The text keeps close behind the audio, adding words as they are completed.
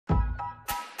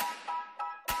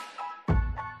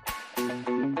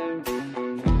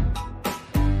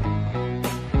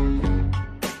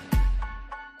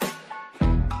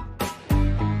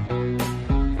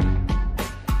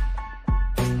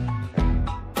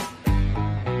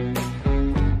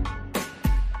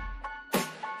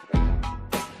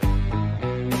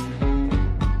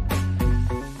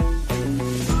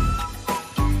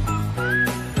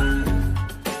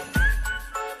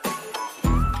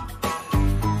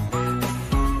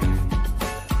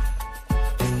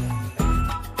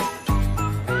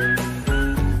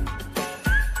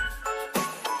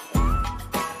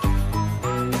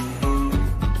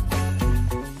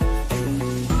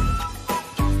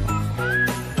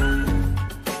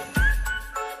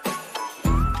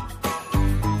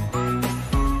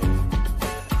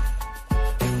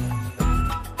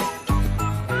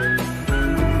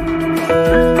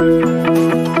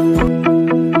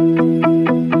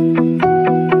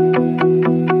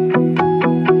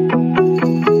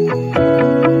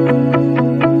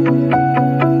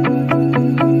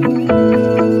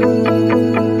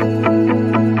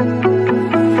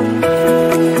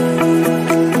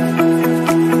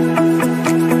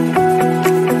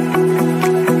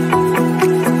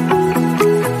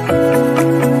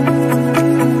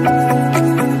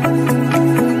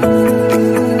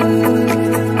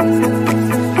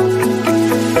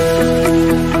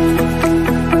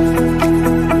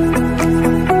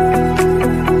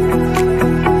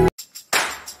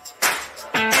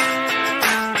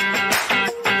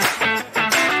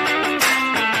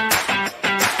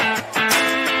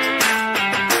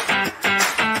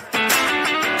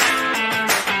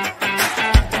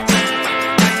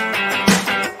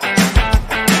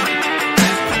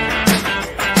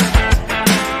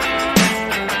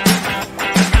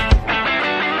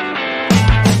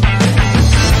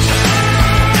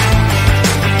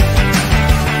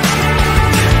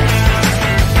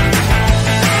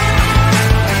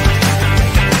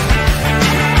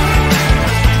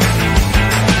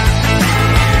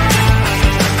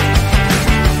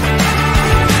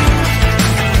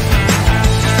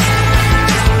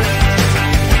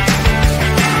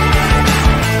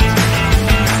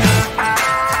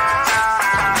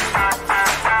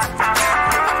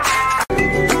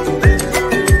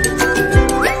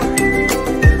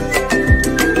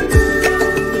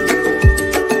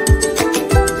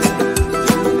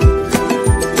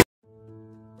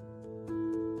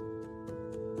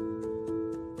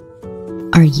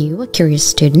Are you a curious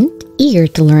student, eager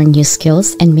to learn new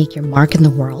skills and make your mark in the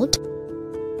world?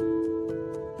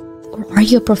 Or are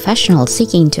you a professional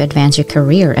seeking to advance your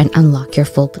career and unlock your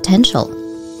full potential?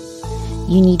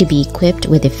 You need to be equipped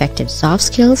with effective soft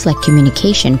skills like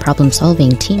communication, problem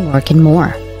solving, teamwork, and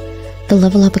more. The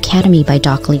Level Up Academy by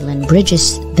Doc Leland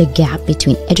bridges the gap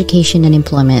between education and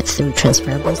employment through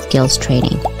transferable skills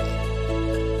training.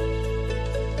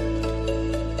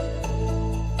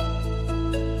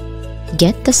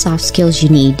 Get the soft skills you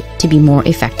need to be more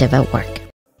effective at work.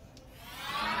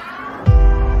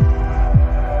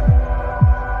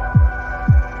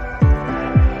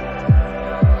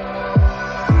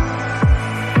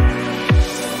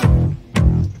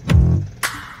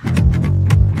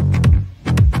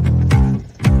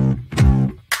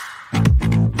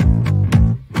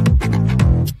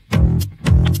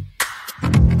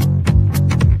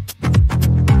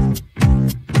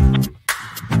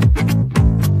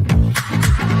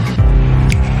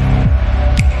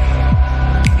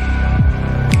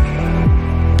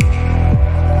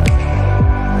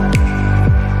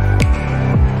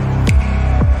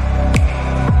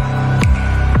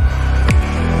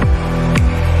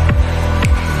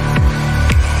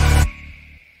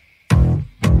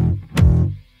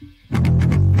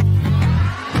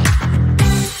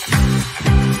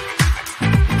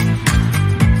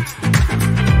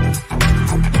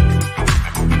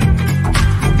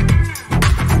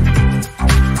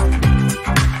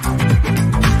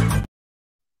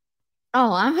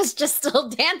 Oh, I was just still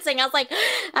dancing. I was like,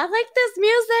 I like this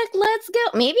music. Let's go.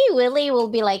 Maybe Willie will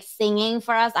be like singing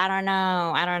for us. I don't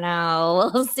know. I don't know.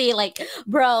 We'll see. Like,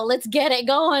 bro, let's get it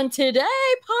going today.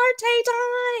 Party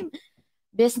time.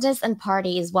 Business and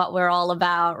party is what we're all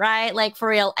about, right? Like, for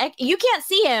real. You can't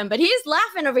see him, but he's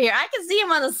laughing over here. I can see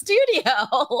him on the studio.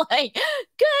 Like,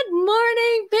 good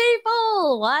morning,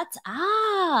 people. What's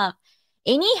up?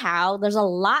 Anyhow, there's a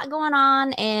lot going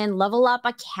on in Level Up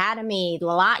Academy, a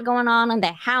lot going on in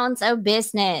the Hounds of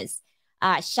Business.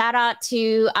 Shout out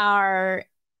to our,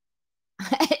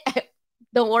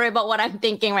 don't worry about what I'm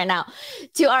thinking right now,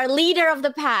 to our leader of the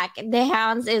pack. The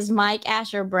Hounds is Mike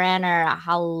Asher Branner.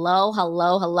 Hello,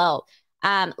 hello, hello.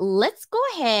 Let's go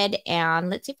ahead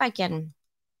and let's see if I can,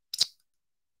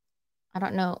 I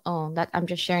don't know. Oh, that I'm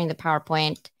just sharing the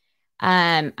PowerPoint.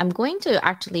 I'm going to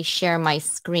actually share my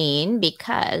screen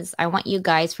because I want you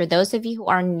guys, for those of you who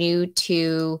are new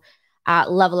to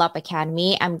Level Up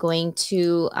Academy, I'm going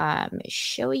to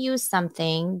show you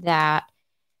something that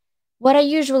what I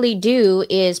usually do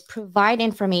is provide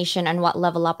information on what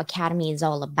Level Up Academy is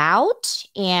all about.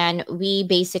 And we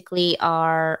basically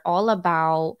are all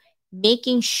about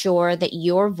making sure that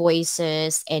your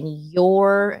voices and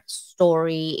your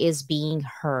story is being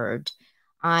heard.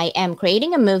 I am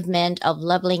creating a movement of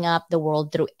leveling up the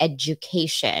world through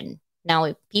education. Now,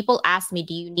 if people ask me,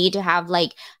 do you need to have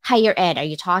like higher ed? Are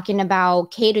you talking about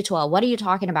K to 12? What are you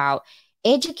talking about?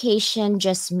 Education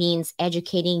just means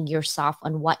educating yourself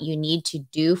on what you need to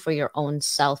do for your own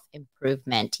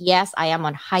self-improvement. Yes, I am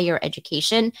on higher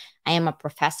education. I am a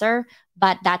professor,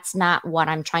 but that's not what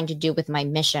I'm trying to do with my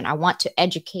mission. I want to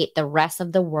educate the rest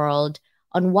of the world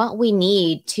on what we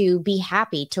need to be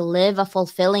happy, to live a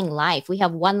fulfilling life. We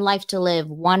have one life to live,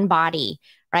 one body,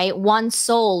 right? One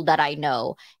soul that I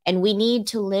know. And we need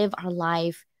to live our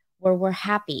life where we're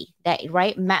happy, that,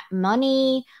 right?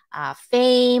 Money,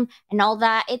 fame, and all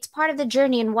that, it's part of the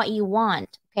journey and what you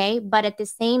want, okay? But at the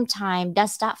same time,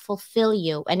 does that fulfill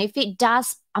you? And if it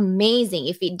does, amazing.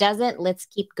 If it doesn't, let's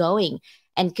keep going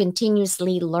and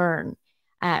continuously learn.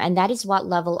 And that is what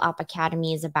Level Up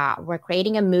Academy is about. We're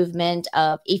creating a movement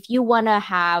of, if you want to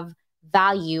have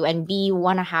value and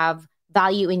want to have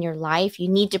value in your life, you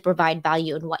need to provide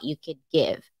value in what you could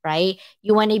give, right?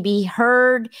 You want to be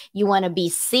heard, you want to be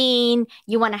seen,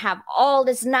 you want to have all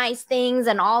these nice things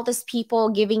and all these people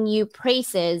giving you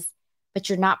praises, but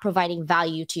you're not providing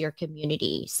value to your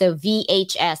community. So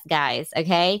VHS, guys,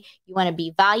 okay? You want to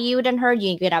be valued and heard,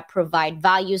 you got to provide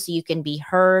value so you can be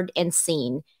heard and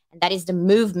seen. And that is the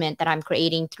movement that I'm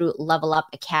creating through Level Up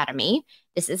Academy.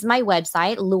 This is my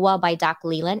website, Lua by Doc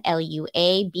Leland,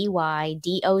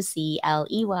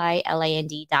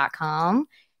 LuaBydocLeyland.com.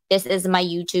 This is my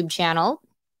YouTube channel.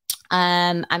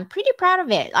 I'm pretty proud of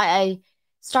it. I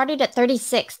started at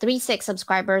 36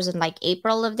 subscribers in like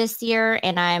April of this year,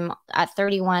 and I'm at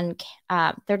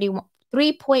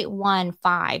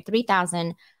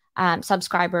 3,000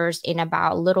 subscribers in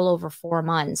about a little over 4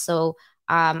 months. So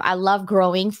I love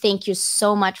growing. Thank you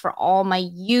so much for all my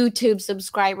YouTube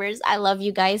subscribers. I love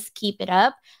you guys. Keep it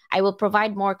up. I will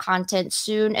provide more content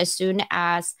soon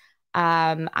as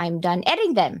I'm done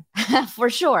editing them for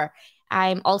sure.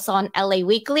 I'm also on LA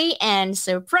Weekly. And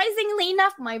surprisingly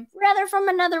enough, my brother from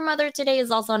another mother today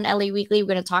is also on LA Weekly. We're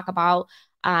going to talk about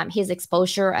his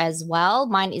exposure as well.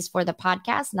 Mine is for the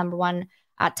podcast, number one,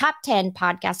 top 10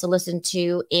 podcast to listen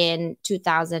to in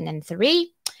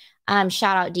 2003.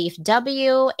 Shout out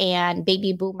DFW and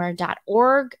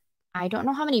babyboomer.org. I don't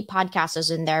know how many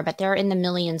podcasters in there, but they're in the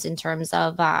millions in terms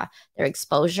of their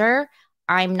exposure.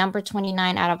 I'm number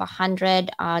 29 out of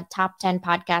 100 top 10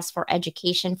 podcasts for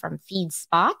education from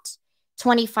FeedSpot,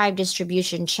 25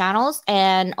 distribution channels.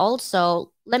 And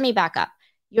also, let me back up.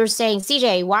 You're saying,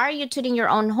 CJ, why are you tooting your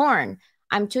own horn?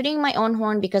 I'm tooting my own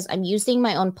horn because I'm using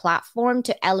my own platform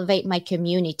to elevate my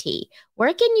community.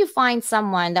 Where can you find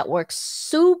someone that works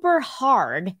super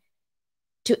hard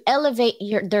to elevate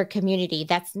their community?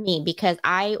 That's me, because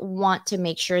I want to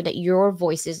make sure that your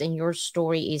voices and your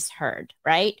story is heard,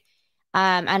 right?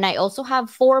 And I also have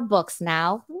 4 books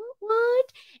now.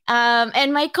 What?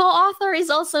 And my co-author is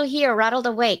also here, Rattled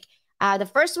Awake. The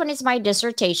first one is my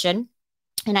dissertation,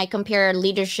 and I compare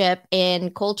leadership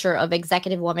and culture of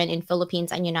executive women in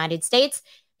Philippines and United States,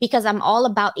 because I'm all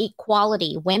about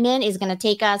equality. Women is going to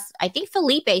take us, I think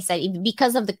Felipe said,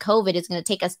 because of the COVID, it's going to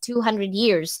take us 200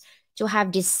 years to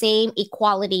have the same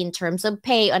equality in terms of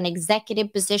pay on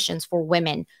executive positions for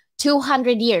women.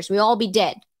 200 years, we all be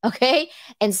dead. Okay.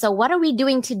 And so what are we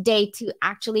doing today to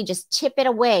actually just chip it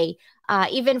away?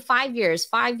 Even 5 years,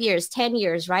 10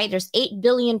 years, right? There's 8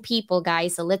 billion people,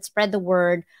 guys. So let's spread the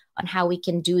word on how we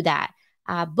can do that.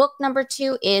 Book number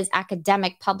 2 is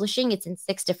academic publishing. It's in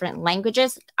 6 different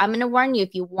languages. I'm going to warn you,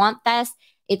 if you want this,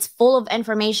 it's full of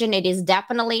information. It is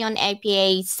definitely on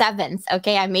APA 7th.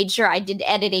 Okay. I made sure I did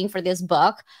editing for this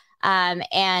book. And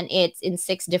it's in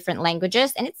 6 different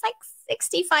languages, and it's like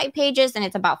 65 pages, and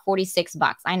it's about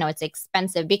 $46. I know it's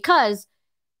expensive because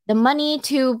the money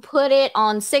to put it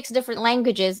on 6 different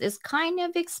languages is kind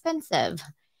of expensive.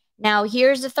 Now,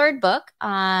 here's the third book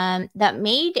that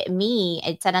made me,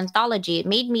 it's an anthology. It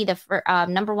made me the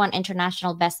number 1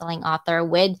 international bestselling author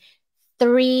with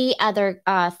 30 other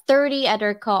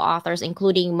co-authors,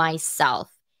 including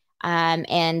myself.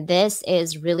 And this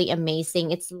is really amazing.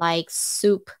 It's like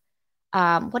soup.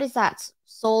 What is that?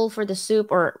 Soul for the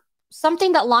soup, or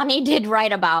something that Lonnie did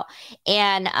write about.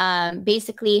 And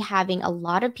basically having a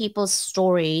lot of people's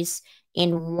stories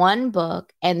in one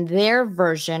book and their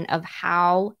version of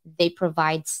how they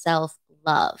provide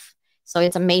self-love. So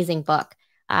it's an amazing book.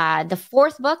 The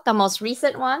 4th book, the most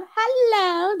recent one,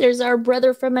 hello, there's our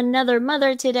brother from another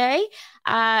mother today,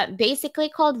 basically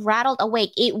called Rattled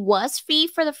Awake. It was free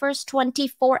for the first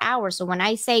 24 hours. So when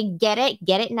I say get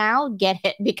it now, get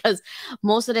it, because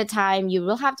most of the time you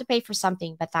will have to pay for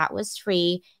something, but that was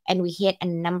free. And we hit a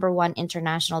number 1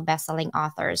 international bestselling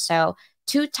author. So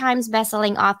 2 times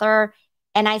bestselling author.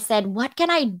 And I said, what can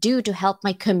I do to help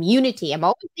my community? I'm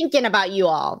always thinking about you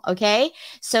all. Okay.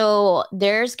 So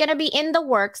there's going to be in the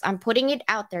works. I'm putting it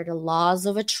out there. The laws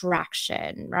of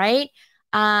attraction, right?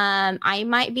 I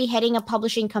might be heading a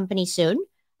publishing company soon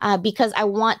because I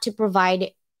want to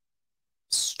provide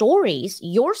stories.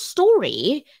 Your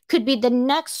story could be the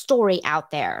next story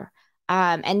out there.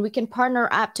 And we can partner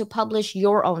up to publish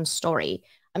your own story.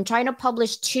 I'm trying to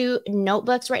publish 2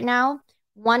 notebooks right now.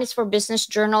 One is for business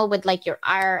journal with like your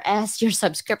IRS, your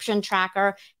subscription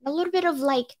tracker, and a little bit of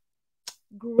like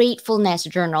gratefulness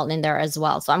journal in there as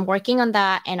well. So I'm working on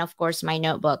that. And of course, my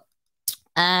notebook.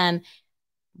 One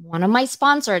of my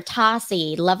sponsors,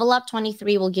 Tossie, Level Up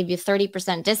 23 will give you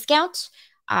 30% discount.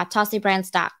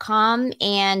 TossieBrands.com.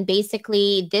 And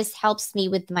basically, this helps me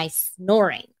with my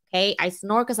snoring. Okay. I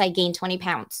snore because I gained 20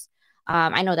 pounds.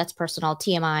 I know that's personal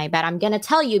TMI, but I'm going to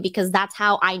tell you because that's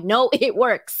how I know it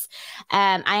works.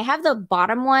 I have the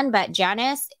bottom one, but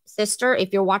Janice, sister,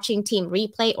 if you're watching Team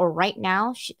Replay or right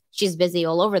now, she's busy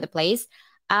all over the place.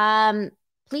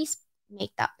 Please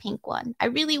make that pink one. I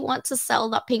really want to sell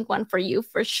that pink one for you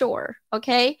for sure.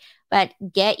 Okay. But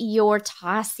get your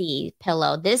Tossie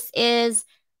pillow. This is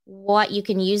what you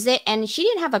can use it. And she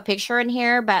didn't have a picture in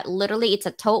here, but literally it's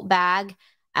a tote bag.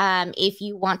 If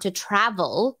you want to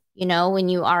travel, you know, when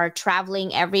you are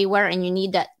traveling everywhere and you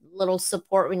need that little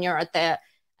support when you're at the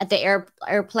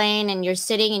airplane and you're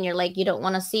sitting and you're like, you don't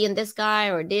want to see in this guy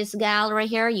or this gal right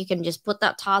here, you can just put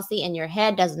that Tossie and your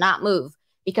head does not move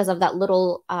because of that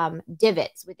little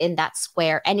divots within that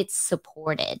square, and it's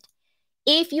supported.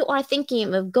 If you are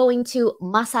thinking of going to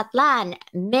Mazatlan,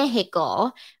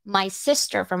 Mexico, my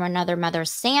sister from another mother,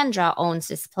 Sandra, owns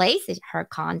this place. It's her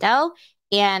condo.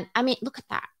 And I mean, look at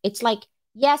that. It's like,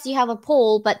 yes, you have a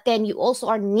pool, but then you also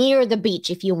are near the beach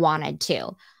if you wanted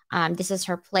to. This is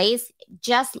her place.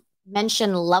 Just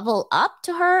mention Level Up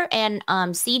to her and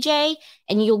CJ,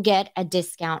 and you'll get a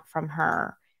discount from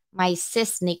her. My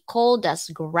sis Nicole does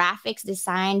graphics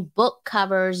design, book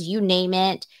covers, you name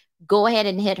it. Go ahead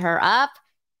and hit her up.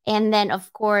 And then,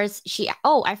 of course,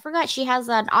 I forgot she has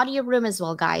an audio room as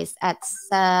well, guys, at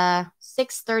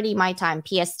 6:30 my time,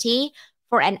 PST,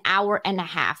 for an hour and a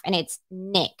half. And it's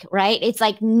Nick, right? It's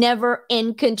like never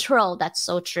in control. That's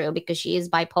so true because she is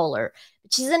bipolar.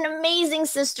 But she's an amazing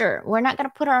sister. We're not going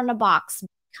to put her in a box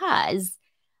because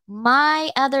my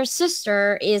other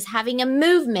sister is having a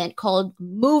movement called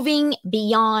Moving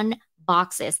Beyond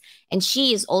Boxes. And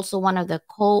she is also one of the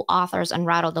co-authors on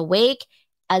Rattle the Wake,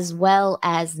 as well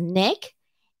as Nick.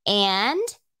 And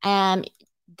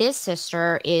this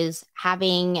sister is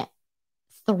having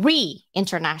 3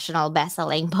 international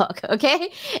best-selling book.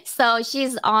 Okay, so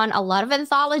she's on a lot of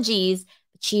anthologies.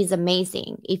 She's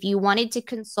amazing. If you wanted to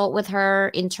consult with her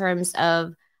in terms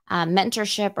of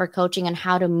mentorship or coaching on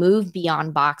how to move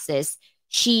beyond boxes,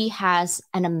 she has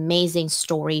an amazing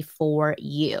story for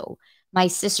you. My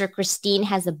sister Christine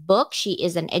has a book. She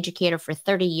is an educator for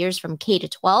 30 years from K to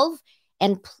 12.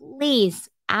 And please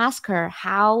ask her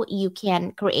how you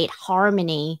can create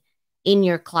harmony in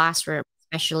your classroom,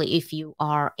 especially if you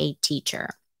are a teacher.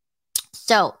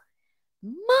 So,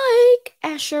 Mike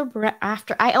Asher,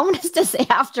 I almost to say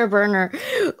Afterburner.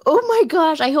 Oh my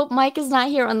gosh, I hope Mike is not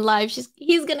here on live.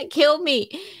 He's gonna kill me.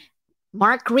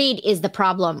 Mark Reed is the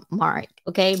problem, Mark.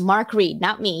 Okay, Mark Reed,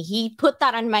 not me. He put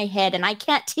that on my head, and I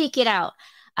can't take it out.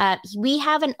 We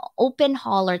have an open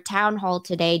hall or town hall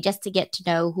today just to get to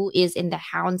know who is in the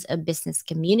Hounds of Business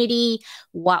community,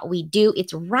 what we do.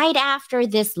 It's right after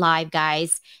this live,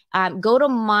 guys. Go to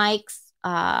Mike's.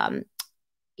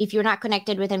 If you're not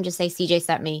connected with him, just say CJ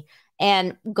sent me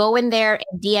and go in there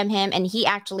and DM him. And he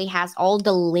actually has all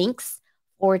the links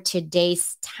for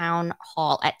today's town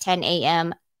hall at 10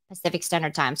 a.m. Pacific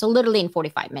Standard Time. So literally in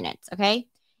 45 minutes. Okay.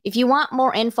 If you want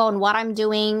more info on what I'm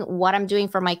doing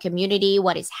for my community,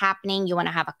 what is happening, you want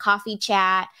to have a coffee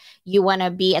chat, you want to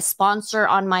be a sponsor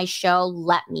on my show,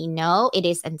 let me know. It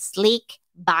is in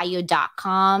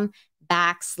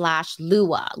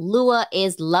sleekbio.com/Lua. Lua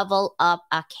is Level Up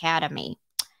Academy.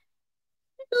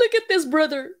 Look at this,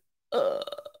 brother.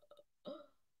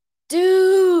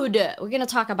 Dude, we're going to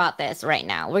talk about this right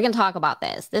now. We're going to talk about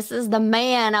this. This is the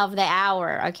man of the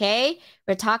hour, okay?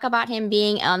 We're talking about him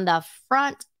being on the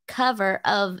front cover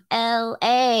of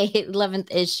LA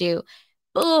 11th issue.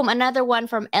 Boom, another one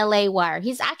from LA Wire.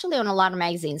 He's actually on a lot of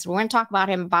magazines. We're going to talk about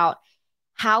him, about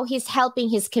how he's helping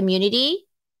his community,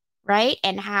 right?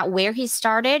 And where he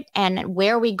started and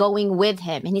where we're going with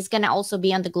him. And he's going to also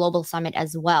be on the Global Summit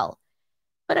as well.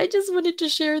 But I just wanted to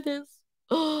share this.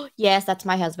 Oh, yes, that's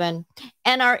my husband.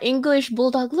 And our English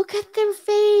bulldog. Look at their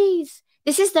face.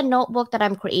 This is the notebook that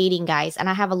I'm creating, guys. And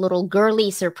I have a little girly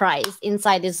surprise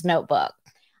inside this notebook.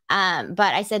 But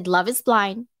I said, love is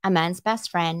blind, a man's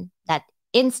best friend, that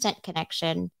instant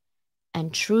connection,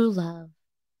 and true love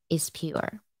is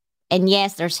pure. And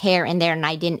yes, there's hair in there, and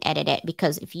I didn't edit it,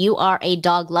 because if you are a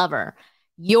dog lover,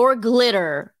 your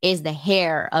glitter is the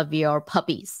hair of your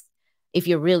puppies, if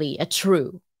you're really a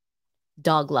true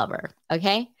dog lover.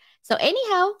 Okay. So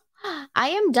anyhow, I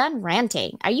am done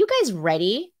ranting. Are you guys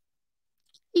ready?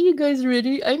 Are you guys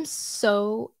ready? I'm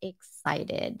so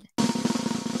excited.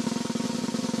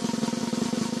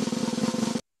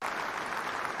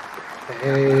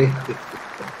 Hey.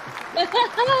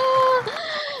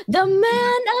 The man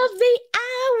of the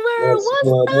hour. What's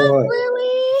up,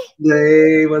 Willie?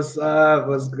 Hey, what's up?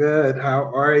 What's good?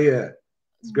 How are you?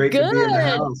 It's great to be in the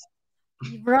house.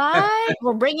 Right?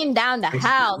 We're bringing down the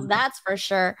house, that's for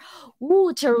sure.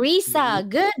 Ooh, Teresa,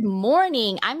 good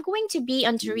morning. I'm going to be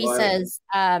on Teresa's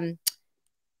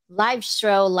live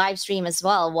stream as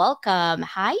well. Welcome.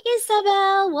 Hi,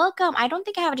 Isabel. Welcome. I don't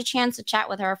think I have a chance to chat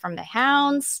with her from the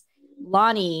Hounds.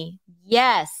 Lonnie.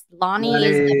 Yes, Lonnie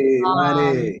is the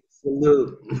Lonnie.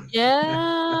 Salute.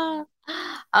 Yeah.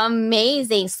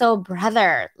 Amazing. So,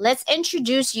 brother, let's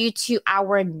introduce you to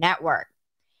our network.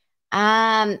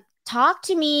 Talk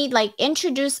to me, like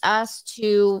introduce us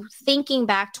to thinking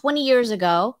back 20 years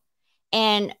ago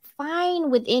and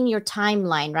find within your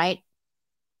timeline, right?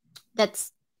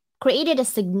 That's created a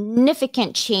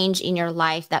significant change in your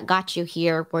life that got you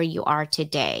here where you are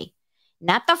today.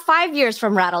 Not the 5 years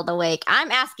from Rattle the Wake. I'm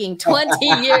asking 20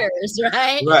 years,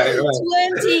 right? Right.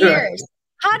 20 years.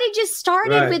 How did you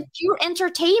start it with pure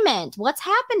entertainment? What's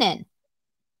happening?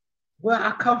 Well,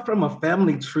 I come from a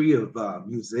family tree of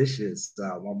musicians.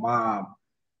 My mom,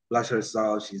 bless her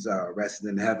soul, she's resting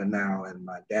in heaven now. And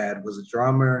my dad was a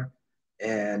drummer,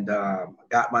 and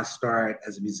got my start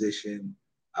as a musician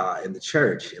in the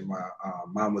church, and my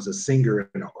mom was a singer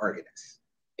and an organist.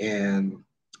 And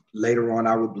later on,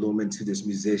 I would bloom into this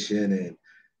musician and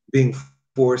being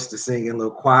forced to sing in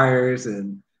little choirs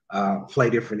and play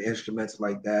different instruments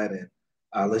like that. And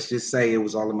let's just say it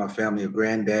was all in my family. A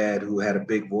granddad who had a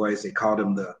big voice. They called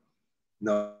him the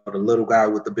little guy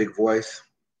with the big voice.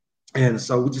 And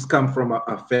so we just come from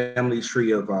a family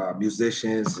tree of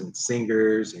musicians and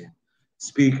singers and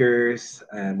speakers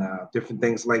and different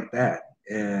things like that.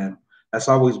 And that's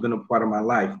always been a part of my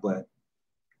life. But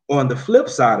on the flip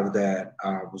side of that,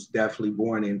 I was definitely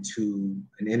born into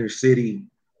an inner city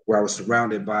where I was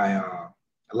surrounded by a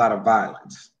lot of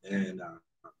violence and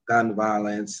gun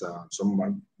violence. Some of my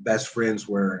best friends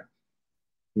were,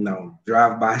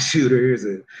 drive-by shooters,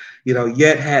 and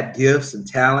yet had gifts and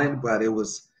talent, but it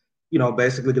was,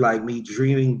 basically like me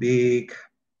dreaming big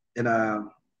in a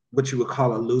what you would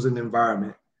call a losing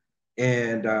environment.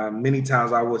 And many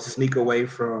times I would sneak away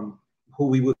from who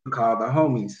we would call the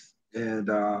homies and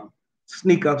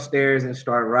sneak upstairs and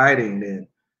start writing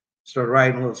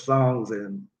little songs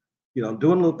and, doing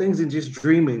little things and just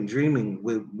dreaming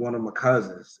with one of my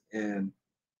cousins. And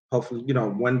hopefully,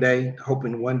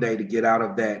 hoping one day to get out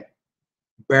of that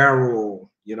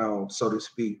barrel, so to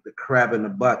speak, the crab in the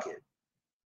bucket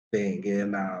thing.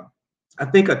 And I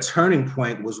think a turning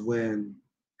point was when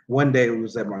one day we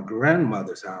was at my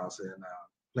grandmother's house and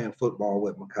playing football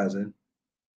with my cousin,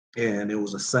 and it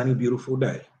was a sunny, beautiful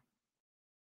day.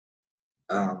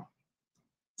 Um,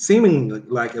 Seeming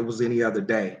like it was any other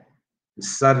day. And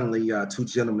suddenly, two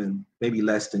gentlemen, maybe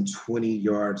less than 20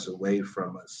 yards away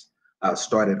from us,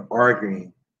 started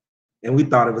arguing. And we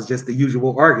thought it was just the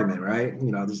usual argument, right?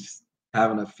 Just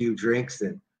having a few drinks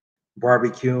and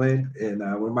barbecuing, and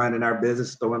we're minding our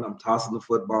business, I'm tossing the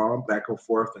football back and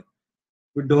forth, and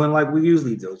we're doing like we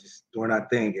usually do, just doing our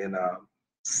thing. And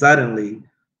suddenly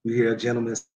we hear a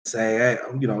gentleman say, hey,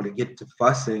 to get to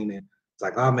fussing, and it's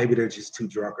like, oh, maybe they're just too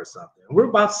drunk or something. And we're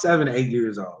about 7, 8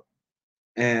 years old.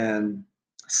 And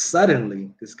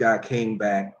suddenly this guy came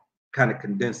back, kind of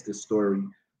condensed this story.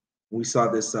 We saw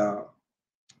this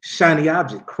shiny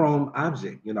object, chrome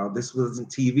object. This wasn't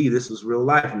TV. This was real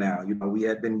life now. We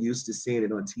had been used to seeing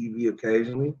it on TV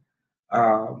occasionally,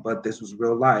 but this was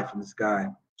real life. And this guy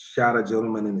shot a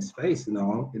gentleman in his face,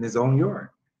 in his own yard.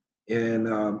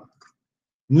 And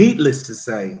needless to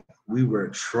say, we were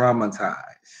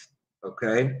traumatized.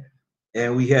 Okay.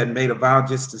 And we had made a vow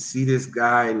just to see this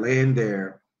guy laying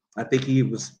there. I think he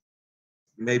was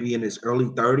maybe in his early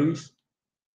 30s.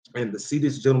 And to see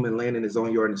this gentleman laying in his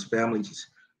own yard and his family just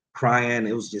crying,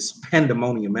 it was just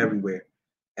pandemonium everywhere.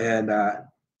 And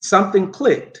something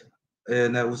clicked.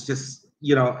 And it was just,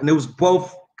 and it was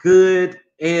both good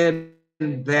and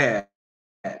bad,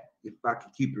 if I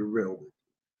could keep it real with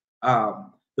you.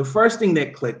 The first thing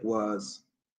that clicked was,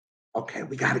 okay,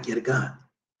 we got to get a gun.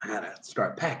 I got to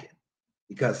start packing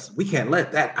because we can't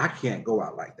let that. I can't go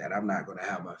out like that. I'm not going to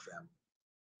have my family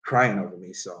crying over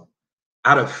me. So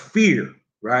out of fear,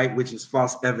 right, which is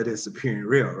false evidence appearing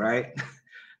real, right?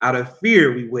 Out of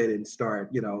fear, we went and started,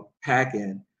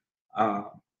 packing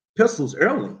pistols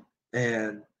early.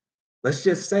 And let's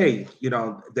just say,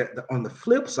 that on the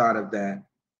flip side of that,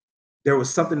 there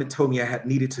was something that told me I had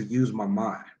needed to use my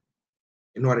mind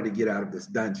in order to get out of this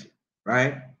dungeon,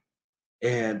 right?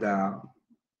 And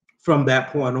from that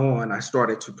point on, I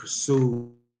started to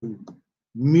pursue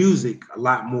music a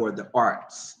lot more, the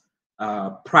arts.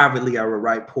 Privately, I would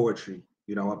write poetry,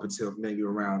 up until maybe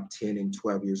around 10 and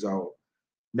 12 years old,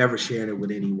 never sharing it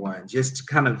with anyone, just to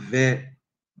kind of vent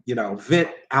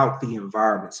out the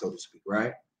environment, so to speak,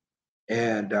 right?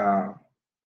 And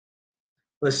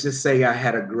let's just say I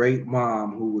had a great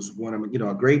mom who was one of,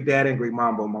 a great dad and great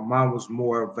mom, but my mom was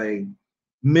more of a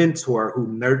mentor who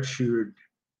nurtured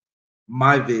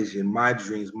my vision, my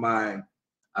dreams, my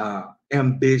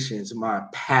ambitions, my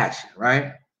passion,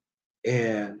 right?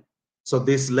 And so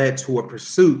this led to a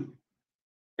pursuit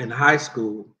in high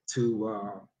school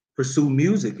to pursue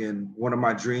music. And one of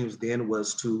my dreams then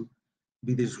was to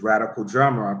be this radical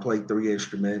drummer. I played 3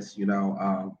 instruments,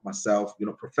 myself,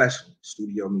 professional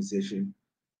studio musician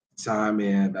time,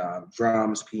 and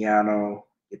drums, piano,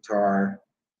 guitar,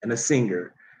 and a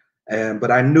singer.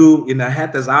 But I knew, I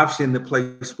had this option to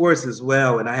play sports as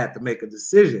well, and I had to make a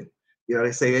decision.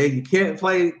 They say, hey, you can't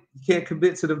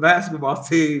commit to the basketball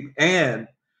team and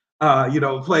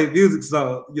play music.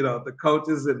 So, the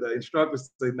coaches and the instructors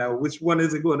say, now, which one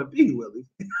is it going to be, Willie?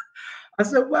 I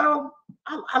said, well,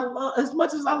 I love, as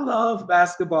much as I love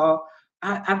basketball,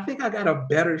 I think I got a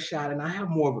better shot and I have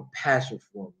more of a passion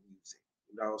for music,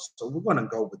 so we're going to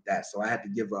go with that. So I had to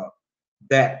give up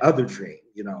that other dream,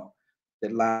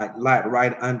 that lied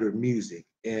right under music.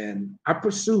 And I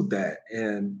pursued that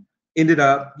and ended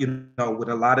up, with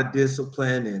a lot of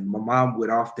discipline. And my mom would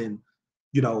often,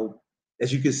 you know,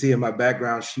 as you can see in my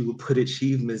background, she would put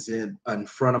achievements in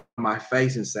front of my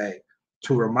face and say,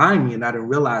 to remind me. And I didn't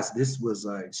realize this was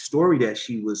a story that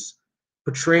she was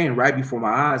portraying right before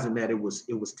my eyes, and that it was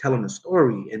telling a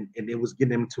story, and it was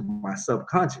getting into my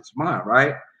subconscious mind,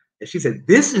 right? And she said,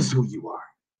 this is who you are,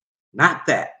 not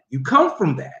that. You come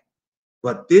from that,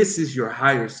 but this is your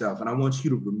higher self. And I want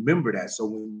you to remember that. So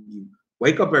when you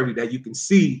wake up every day, you can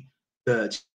see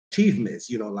the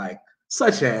achievements, like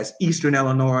such as Eastern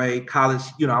Illinois College.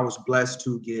 I was blessed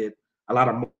to get a lot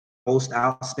of most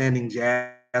outstanding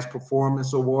jazz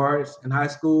performance awards in high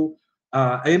school.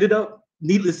 I ended up,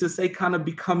 needless to say, kind of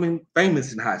becoming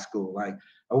famous in high school. Like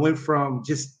I went from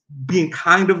just being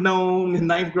kind of known in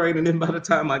ninth grade, and then by the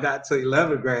time I got to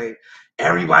 11th grade,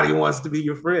 everybody wants to be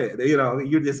your friend.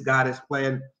 You're this guy that's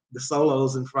playing the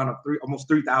solos in front of almost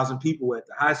 3,000 people at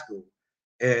the high school.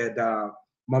 And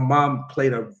my mom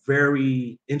played a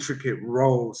very intricate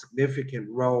role, significant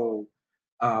role.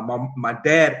 My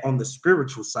dad on the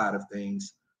spiritual side of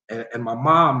things, and my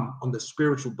mom on the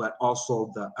spiritual, but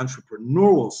also the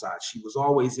entrepreneurial side. She was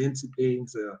always into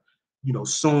things,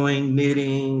 sewing,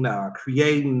 knitting,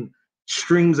 creating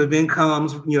streams of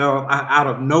incomes, out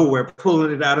of nowhere,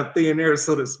 pulling it out of thin air,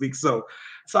 so to speak. So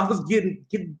I was getting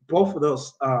both of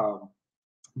those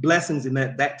blessings and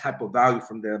that type of value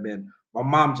from them. And my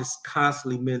mom just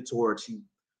constantly mentored. She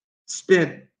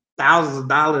spent thousands of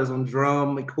dollars on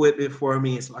drum equipment for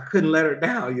me, and so I couldn't let her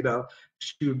down.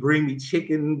 She would bring me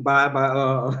chicken, buy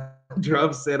my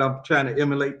drum set. I'm trying to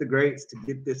emulate the greats to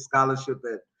get this scholarship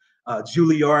at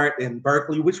Juilliard in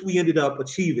Berkeley, which we ended up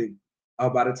achieving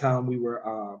by the time we were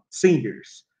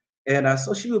seniors. And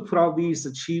so she would put all these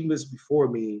achievements before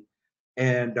me.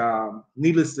 And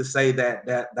needless to say,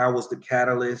 that was the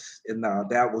catalyst, and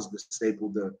that was the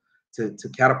staple to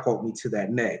catapult me to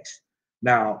that next.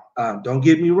 Now, don't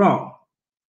get me wrong.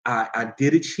 I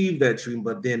did achieve that dream,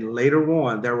 but then later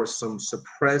on, there were some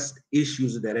suppressed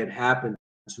issues that had happened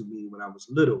to me when I was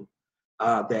little.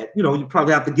 That you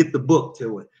probably have to get the book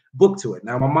to it.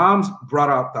 Now, my mom's brought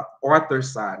out the author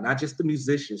side, not just the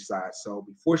musician side. So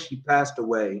before she passed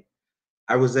away,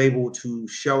 I was able to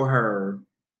show her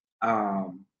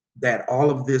that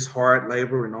all of this hard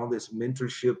labor and all this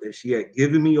mentorship that she had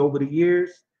given me over the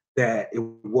years, that it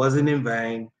wasn't in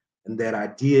vain, and that I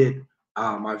did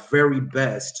my very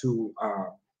best to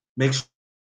make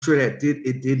sure that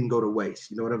it didn't go to waste.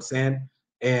 You know what I'm saying?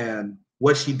 And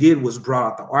what she did was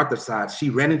brought out the author side. She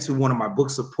ran into one of my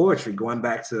books of poetry going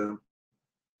back to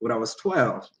when I was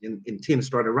 12 and 10,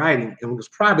 started writing, and it was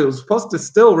private. It was supposed to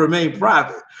still remain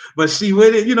private, but she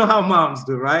went in, you know how moms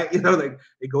do, right?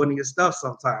 They go into your stuff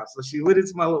sometimes. So she went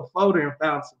into my little folder and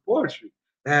found some poetry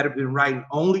that had been writing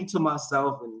only to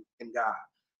myself and God.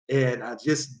 And I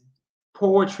just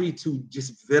poetry to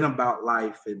just vent about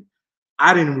life. And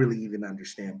I didn't really even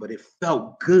understand, but it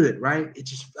felt good, right? It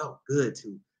just felt good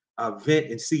to vent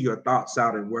and see your thoughts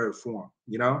out in word form,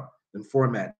 in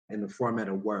the format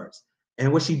of words.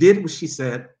 And what she did was she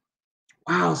said,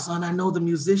 wow, son, I know the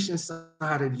musician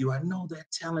side of you. I know that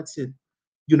talented,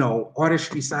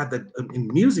 artistry side in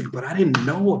music, but I didn't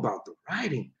know about the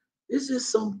writing. This is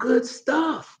some good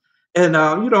stuff. And,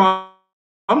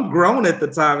 I'm grown at the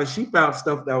time, and she found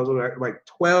stuff that was like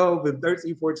 12 and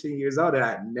 13, 14 years old that I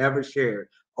had never shared,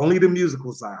 only the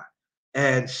musical side.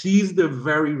 And she's the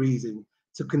very reason,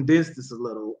 to condense this a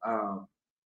little,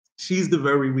 she's the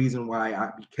very reason why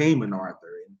I became an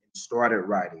author and started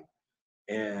writing.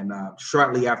 And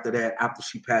shortly after that, after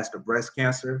she passed of breast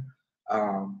cancer,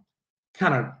 kind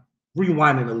of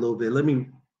rewinding a little bit, let me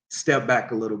step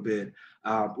back a little bit.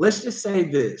 Let's just say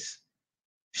this.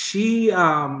 She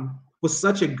was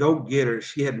such a go-getter.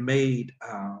 She had made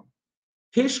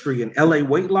history in LA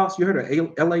Weight Loss. You heard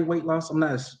of LA Weight Loss? I'm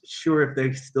not sure if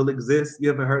they still exist.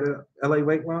 You ever heard of LA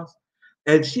Weight Loss?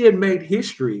 And she had made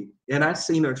history, and I've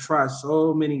seen her try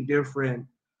so many different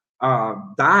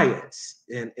diets,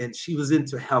 and she was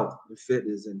into health and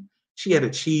fitness, and she had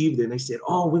achieved. And they said,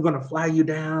 "Oh, we're going to fly you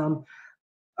down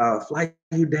to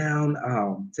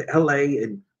LA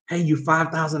and pay you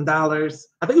 $5,000.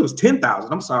 I think it was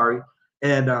 10,000. I'm sorry,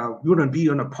 and you're going to be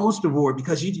on a poster board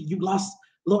because you lost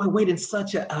weight in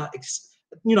such a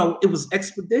it was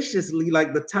expeditiously,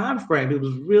 like the time frame. It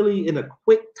was really in a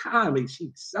quick time, and she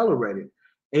accelerated.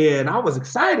 And I was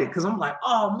excited because I'm like,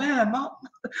 oh man,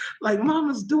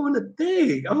 mama's doing the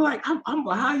thing. I'm like, I'm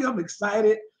behind you. I'm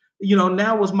excited.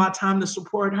 Now was my time to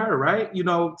support her, right?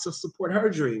 To support her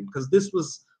dream, because this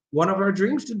was one of her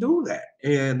dreams to do that.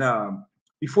 And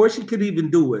before she could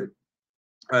even do it,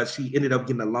 she ended up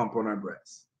getting a lump on her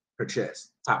breast, her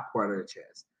chest, top part of her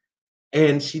chest.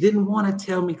 And she didn't want to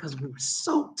tell me because we were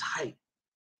so tight,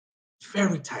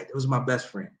 very tight. It was my best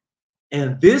friend.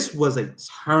 And this was a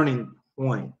turning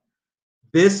point.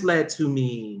 This led to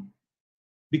me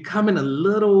becoming a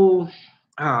little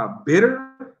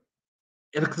bitter.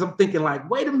 And because I'm thinking like,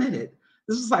 wait a minute,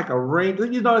 this is like a ring.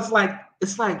 You know, it's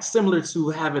like similar to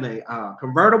having a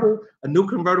convertible, a new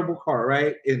convertible car,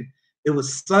 right? And it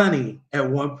was sunny at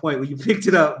one point when you picked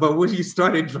it up, but when you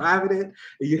started driving it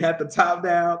and you had the top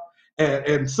down,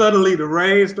 and suddenly the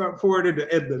rain started pouring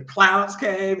and the clouds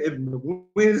came and the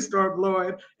wind started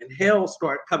blowing and hell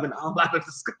started coming all out of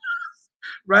the sky,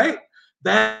 right?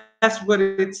 That's what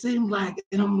it seemed like.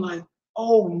 And I'm like,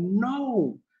 oh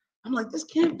no. I'm like, this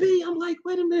can't be. I'm like,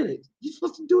 wait a minute. You're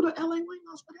supposed to do the LA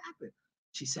Winghouse. What happened?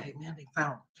 She said, man, they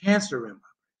found cancer in my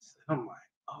breast. I'm like,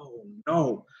 oh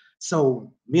no.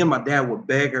 So me and my dad would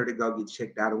beg her to go get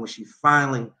checked out. And when she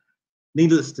finally,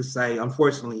 needless to say,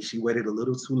 unfortunately, she waited a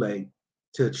little too late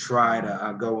to try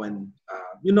to go and,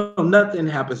 nothing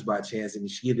happens by chance. And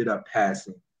she ended up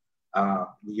passing the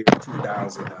year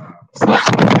 2000.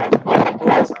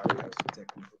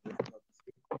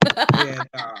 And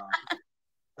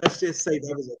let's just say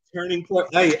that was a turning point.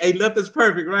 Hey, nothing's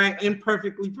perfect, right?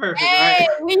 Imperfectly perfect, hey,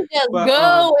 right? We just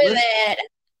go with it.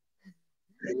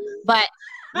 But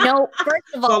no,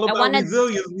 first of all, I want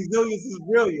resilience. Resilience is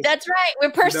brilliant. That's right. We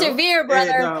persevere,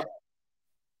 brother. And,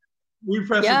 we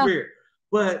persevere.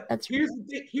 But here's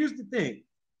the thing.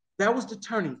 That was the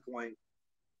turning point.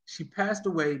 She passed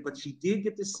away, but she did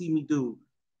get to see me do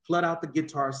Flood Out the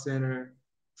Guitar Center,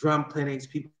 drum clinics,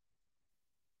 people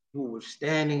who were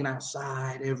standing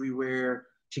outside everywhere.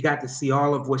 She got to see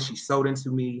all of what she sewed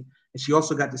into me. And she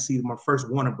also got to see my first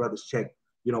Warner Brothers check,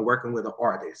 working with an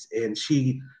artist. And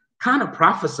she kind of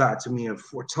prophesied to me and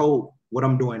foretold what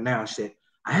I'm doing now. She said,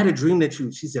 I had a dream that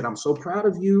she said, I'm so proud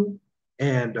of you.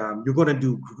 And you're going to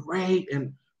do great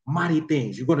and mighty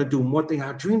things. You're going to do more things.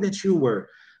 I dreamed that you were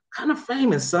kind of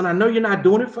famous, son. I know you're not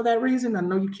doing it for that reason. I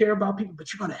know you care about people,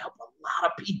 but you're going to help a lot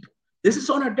of people. This is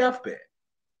on her deathbed.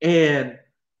 And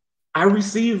I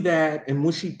received that. And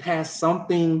when she passed,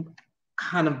 something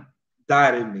kind of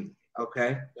died in me.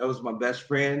 Okay. That was my best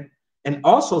friend. And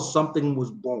also something was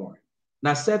born. And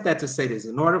I said that to say this,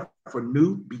 in order for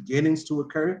new beginnings to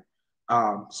occur,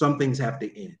 some things have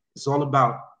to end. It's all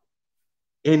about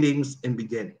endings and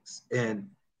beginnings. And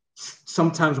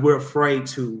sometimes we're afraid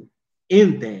to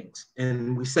end things.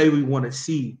 And we say we want to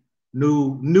see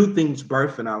new things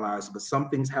birth in our lives, but some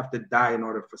things have to die in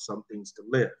order for some things to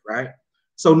live, right?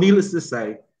 So needless to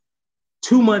say,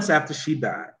 2 months after she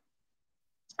died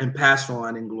and passed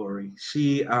on in glory,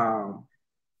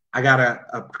 I got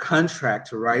a contract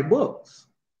to write books,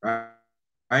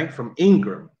 right? From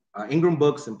Ingram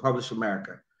Books and Publish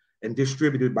America, and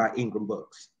distributed by Ingram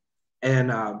Books.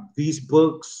 And these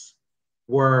books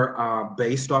were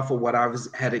based off of what I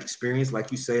had experienced,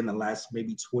 like you say, in the last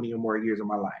maybe 20 or more years of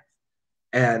my life.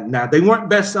 And now they weren't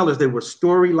bestsellers, they were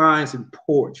storylines and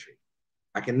poetry.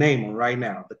 I can name them right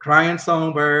now. The Crying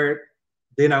Songbird,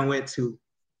 then I went to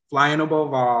Flying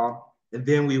Above All, and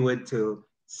then we went to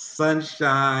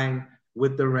Sunshine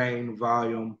with the Rain,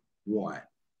 Volume 1.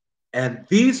 And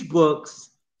these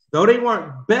books, though they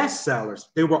weren't bestsellers,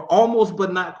 they were almost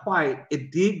but not quite.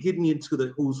 It did get me into the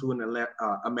who's who in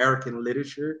American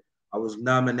literature. I was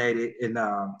nominated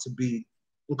to be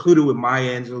included with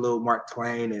Maya Angelou, Mark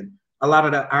Twain, and a lot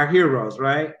of our heroes,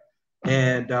 right?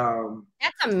 And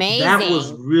that's amazing. That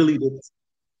was really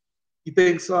you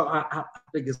think so? I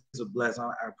think it's a blessing.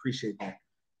 I appreciate that.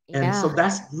 And so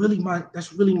that's really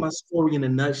my story in a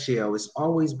nutshell. It's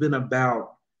always been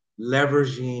about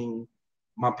leveraging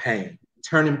my pain,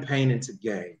 turning pain into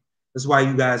gain. That's why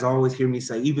you guys always hear me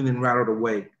say, even in Rattled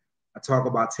Awake, I talk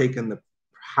about taking the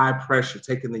high pressure,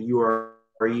 taking the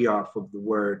URE off of the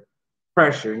word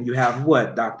pressure. And you have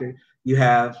what, doctor? You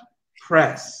have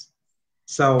press.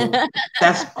 So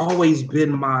that's always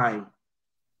been my,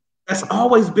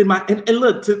 and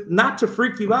look, not to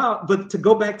freak you out, but to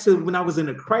go back to when I was in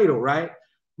the cradle, right?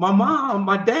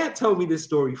 My dad told me this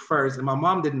story first, and my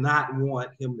mom did not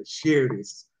want him to share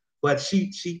this. But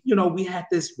she, we had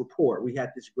this rapport. We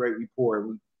had this great rapport. And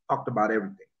we talked about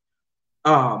everything.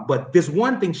 But there's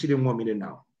one thing she didn't want me to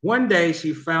know. One day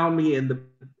she found me in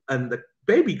the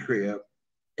baby crib,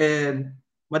 and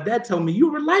my dad told me,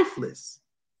 you were lifeless.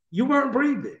 You weren't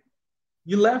breathing.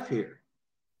 You left here.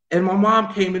 And my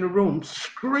mom came in the room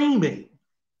screaming.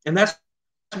 And that's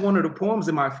one of the poems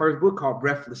in my first book called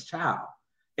Breathless Child.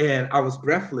 And I was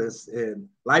breathless and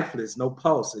lifeless, no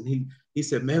pulse. And he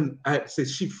said, man, I said,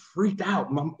 she freaked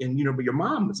out. Mom, and but your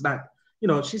mom is not,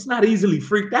 she's not easily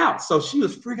freaked out. So she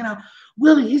was freaking out.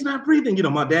 Willie, he's not breathing.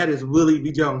 My dad is Willie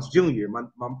V. Jones Jr. My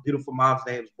beautiful mom's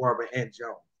name is Barbara Ann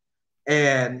Jones.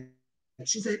 And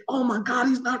she said, oh my God,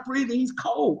 he's not breathing. He's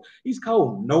cold. He's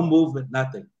cold. No movement,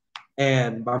 nothing.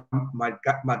 And my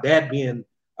dad being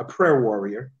a prayer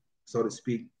warrior, so to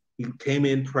speak, he came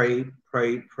in, prayed.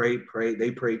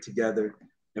 They prayed together,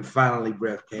 and finally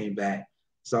breath came back.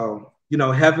 So,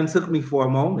 heaven took me for a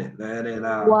moment, man. And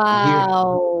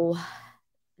wow.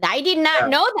 I did not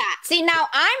know that. See, now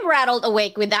I'm rattled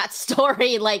awake with that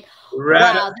story. Like,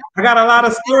 wow. I got a lot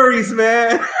of stories,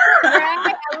 man.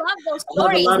 Right? I love those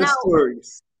stories.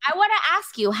 I want to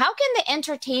ask you, how can the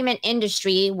entertainment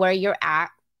industry where you're at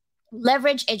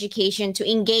leverage education to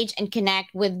engage and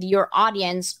connect with your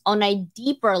audience on a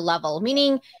deeper level?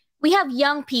 Meaning, we have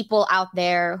young people out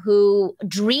there who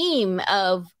dream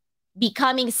of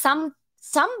becoming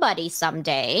somebody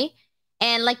someday.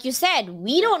 And like you said,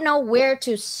 we don't know where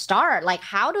to start. Like,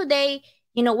 how do they,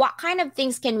 what kind of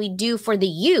things can we do for the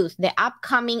youth, the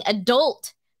upcoming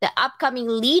adult, the upcoming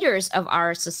leaders of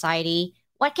our society?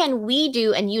 What can we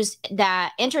do and use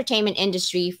the entertainment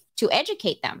industry to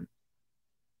educate them?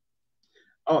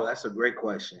 Oh, that's a great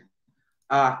question.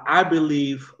 I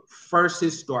believe first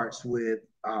it starts with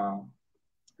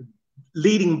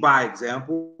leading by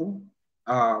example,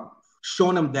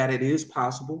 showing them that it is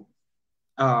possible.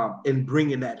 And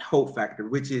bringing that hope factor,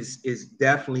 which is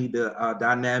definitely the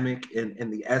dynamic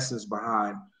and the essence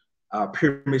behind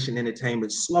Pure Mission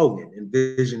Entertainment's slogan and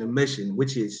vision and mission,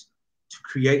 which is to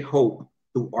create hope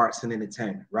through arts and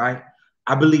entertainment, right?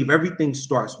 I believe everything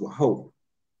starts with hope,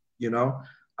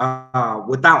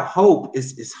 without hope,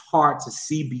 it's hard to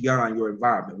see beyond your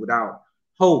environment. Without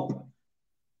hope,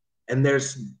 and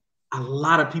there's a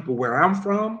lot of people where I'm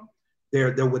from,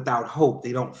 they're without hope.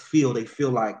 They feel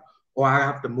like, or I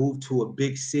have to move to a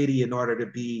big city in order to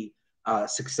be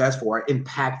successful or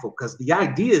impactful. Because the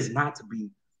idea is not to be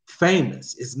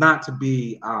famous. It's not to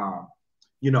be,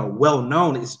 well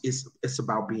known. It's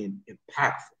about being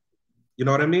impactful. You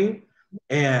know what I mean?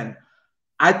 And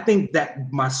I think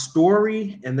that my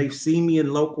story, and they've seen me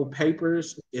in local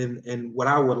papers, and what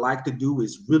I would like to do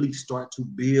is really start to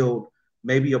build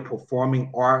maybe a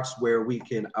performing arts where we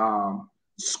can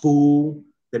school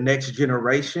the next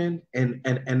generation.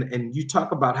 And you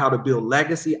talk about how to build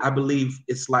legacy. I believe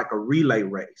it's like a relay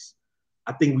race.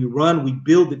 I think we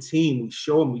build the team, we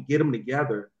show them, we get them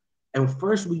together. And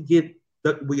first we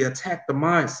attack the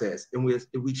mindsets, and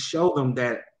we show them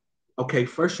that, okay,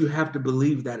 first you have to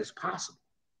believe that it's possible.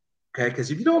 Okay,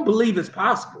 because if you don't believe it's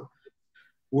possible,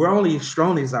 we're only as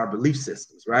strong as our belief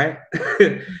systems, right?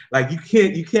 Like you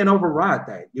can't override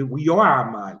that. We are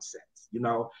our mindsets.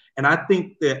 And I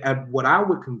think that what I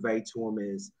would convey to them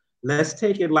is, let's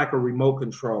take it like a remote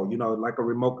control, like a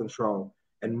remote control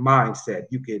and mindset.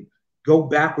 You can go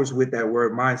backwards with that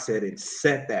word mindset and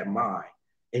set that mind.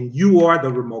 And you are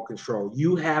the remote control.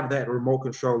 You have that remote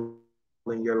control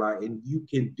in your life, and you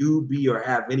can do, be, or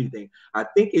have anything. I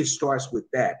think it starts with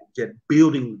that, just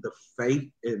building the faith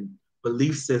and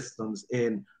belief systems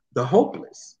in the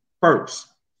hopeless first.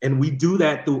 And we do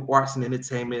that through arts and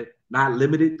entertainment, not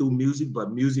limited through music,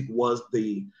 but music was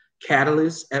the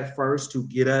catalyst at first to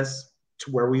get us to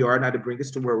where we are now, to bring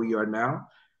us to where we are now.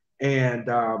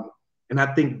 And I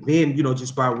think then,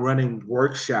 just by running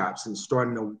workshops and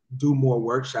starting to do more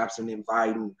workshops and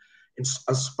inviting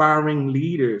aspiring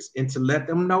leaders, and to let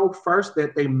them know first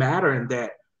that they matter, and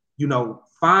that,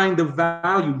 find the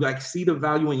value, like see the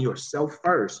value in yourself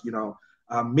first.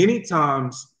 Many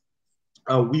times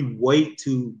we wait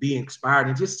to be inspired,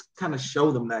 and just kind of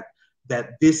show them that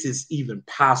this is even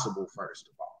possible, first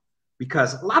of all,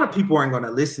 because a lot of people aren't going to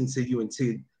listen to you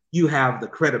until you have the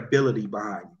credibility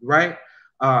behind you, right?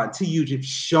 Until you just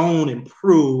shown and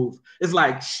prove. It's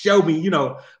like, show me,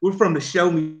 we're from the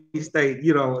show me state,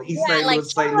 East St.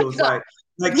 Louis, St. Louis,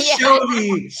 show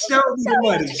me the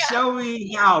money, show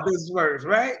me how this works,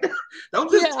 right?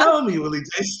 Don't just tell me, Willie,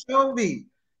 just show me.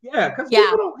 Yeah, because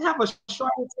people don't have a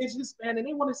sharp attention span, and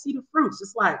they want to see the fruits.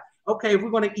 It's like, okay, if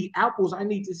we're going to eat apples, I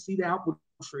need to see the apple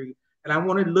tree, and I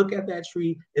want to look at that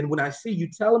tree. And when I see you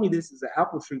telling me this is an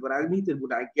apple tree, but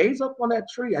when I gaze up on that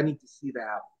tree, I need to see the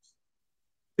apples.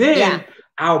 Then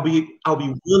I'll be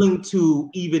willing to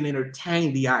even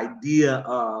entertain the idea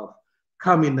of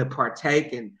coming to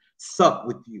partake and sup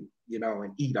with you,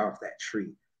 and eat off that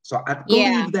tree. So I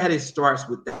believe that it starts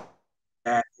with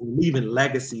that leaving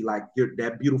legacy, like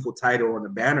that beautiful title on the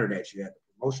banner that you had, the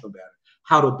promotional banner,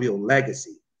 how to build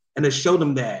legacy, and to show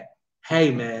them that,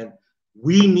 hey man,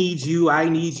 we need you, I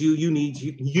need you, you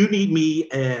need me,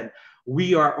 and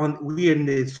we're in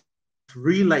this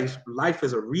relay. Life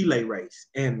is a relay race,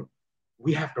 and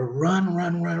we have to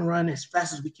run as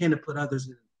fast as we can to put others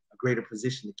in a greater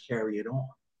position to carry it on.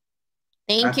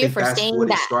 Thank you for that's saying what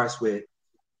that. It starts with,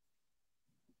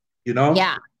 you know?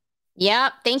 Yeah. Yeah.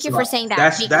 Thank you for saying that.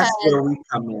 That's where we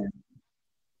come in.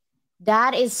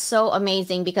 That is so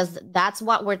amazing, because that's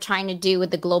what we're trying to do with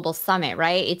the Global Summit,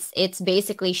 right? It's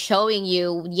basically showing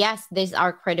you, yes, this is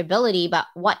our credibility, but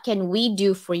what can we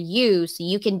do for you so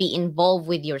you can be involved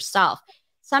with yourself?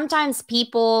 Sometimes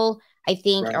people, I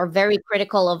think, Right. are very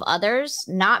critical of others,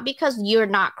 not because you're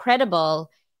not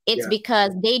credible. It's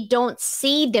because they don't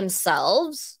see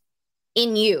themselves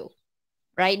in you,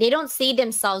 right? They don't see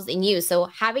themselves in you. So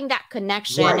having that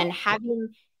connection and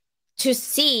having to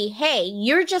see, hey,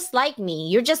 you're just like me.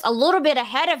 You're just a little bit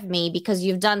ahead of me because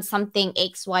you've done something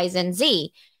X, Y, and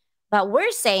Z. But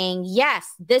we're saying, yes,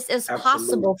 this is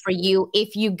possible for you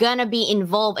if you're going to be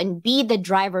involved and be the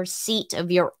driver's seat of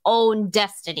your own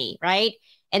destiny, right?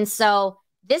 And so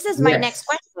this is my next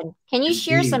question. Can you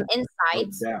share some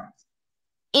insights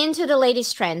into the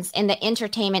latest trends in the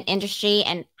entertainment industry,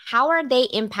 and how are they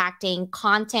impacting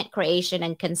content creation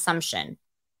and consumption?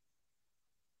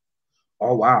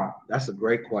 Oh, wow. That's a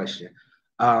great question.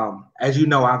 As you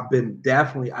know, I've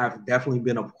definitely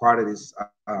been a part of this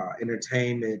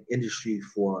entertainment industry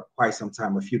for quite some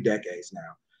time, a few decades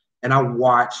now. And I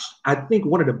think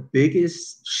one of the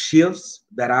biggest shifts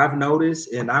that I've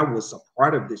noticed, and I was a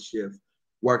part of this shift,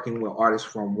 working with artists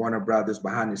from Warner Brothers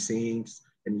behind the scenes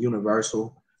and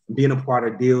Universal, being a part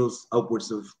of deals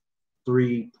upwards of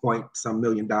 $3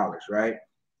 million, right?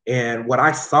 And what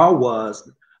I saw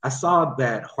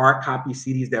that hard copy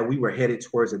CDs, that we were headed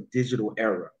towards a digital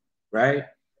era, right?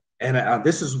 And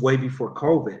this is way before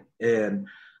COVID. And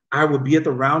I would be at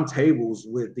the round tables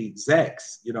with the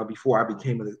execs, before I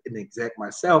became an exec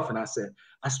myself. And I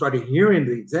started hearing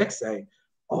the execs say,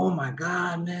 oh my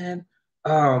God, man,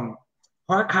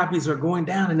 hard copies are going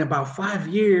down in about 5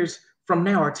 years from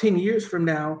now, or 10 years from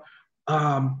now.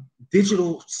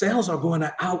 Digital sales are going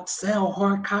to outsell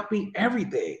hard copy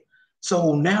everything.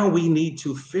 So now we need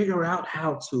to figure out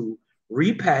how to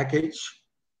repackage,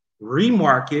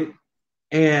 remarket,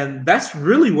 and that's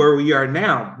really where we are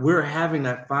now. We're having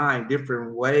to find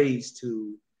different ways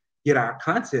to get our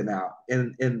content out.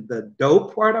 And the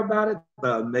dope part about it,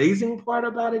 the amazing part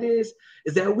about it is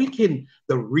that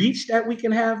the reach that we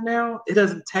can have now, it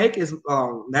doesn't take as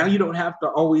long. Now you don't have to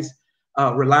always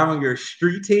rely on your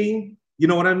street team. You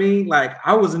know what I mean? Like,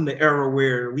 I was in the era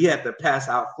where we had to pass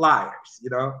out flyers,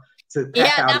 to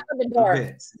pass out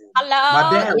events. Hello. My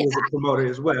dad was a promoter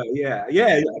as well. Yeah.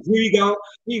 Here you go,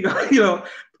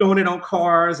 throwing it on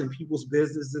cars and people's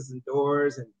businesses and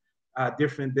doors and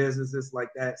different businesses like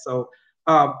that. So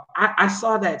I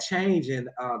saw that change, and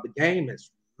the game has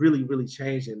really, really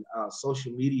changed in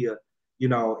social media.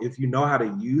 If you know how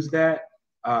to use that,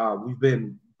 we've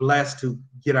been blessed to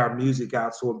get our music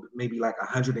out to maybe like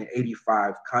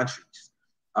 185 countries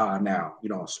now,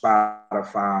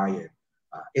 Spotify and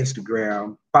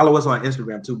Instagram. Follow us on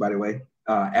Instagram too, by the way,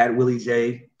 at Willie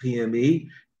J PME.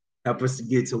 Help us to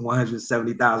get to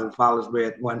 170,000 followers. We're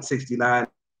at 169,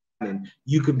 and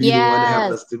you could be the one to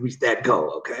help us to reach that goal.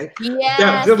 Okay.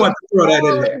 Yes. Just want to throw that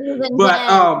in there. But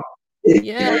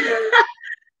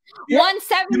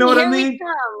 170. You know what I mean? We come,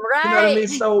 right? You know what I mean?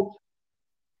 So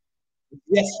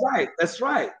that's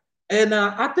right. And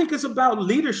I think it's about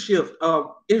leadership.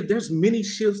 There's many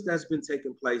shifts that's been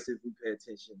taking place if we pay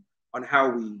attention on how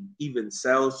we even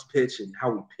sales pitch and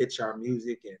how we pitch our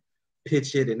music and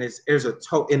pitch it. And and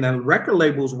the record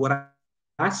labels, what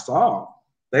I saw,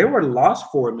 they were lost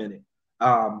for a minute.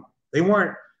 They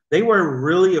were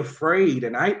really afraid.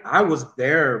 And I was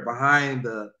there behind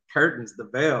the curtains, the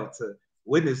veil, to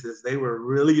witness this. They were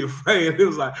really afraid. It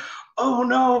was like, oh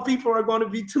no, people are going to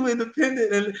be too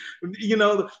independent, and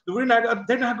they're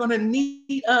not going to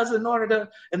need us in order to.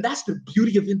 And that's the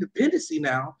beauty of independency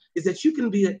now, is that you can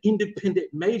be an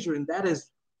independent major, and that is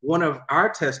one of our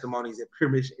testimonies at Pure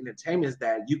Mission Entertainment, is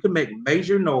that you can make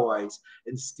major noise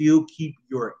and still keep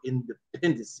your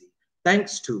independency,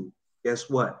 thanks to, guess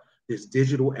what, this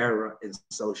digital era and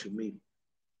social media.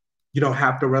 You don't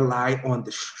have to rely on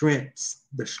the strengths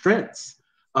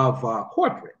of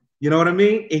corporate. You know what I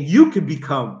mean? And you can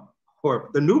become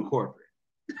the new corporate.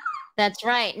 That's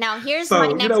right. Now, here's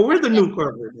my next we're question. the new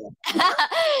corporate now.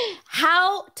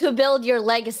 How to build your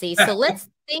legacy. So let's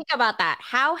think about that.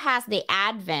 How has the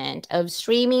advent of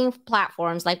streaming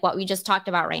platforms, like what we just talked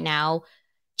about right now,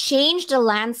 changed the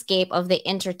landscape of the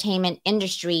entertainment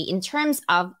industry in terms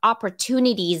of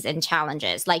opportunities and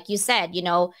challenges? Like you said,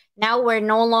 now we're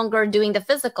no longer doing the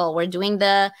physical, we're doing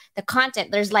the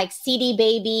content. There's like CD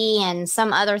Baby and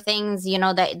some other things,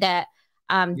 that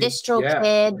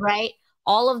DistroKid, right?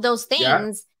 all of those Yeah.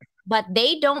 things, but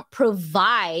they don't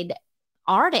provide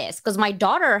artists. Because my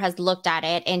daughter has looked at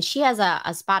it, and she has a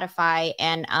Spotify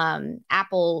and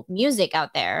Apple Music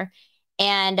out there.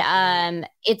 And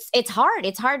it's hard.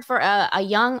 It's hard for a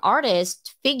young artist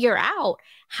to figure out,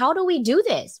 how do we do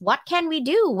this? What can we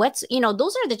do? What's,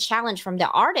 those are the challenge from the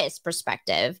artist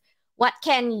perspective. What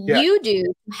can you do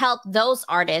to help those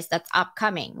artists that's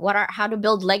upcoming? How to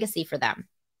build legacy for them?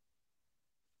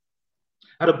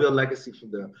 How to build legacy for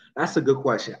them? That's a good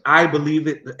question. I believe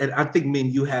it, and I think, me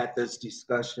and you had this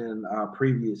discussion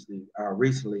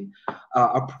recently.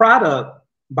 A product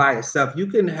by itself, you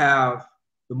can have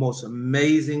the most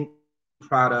amazing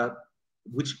product,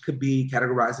 which could be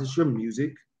categorized as your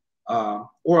music,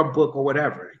 or a book, or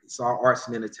whatever. It's all arts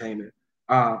and entertainment.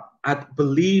 I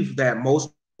believe that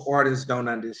most artists don't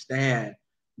understand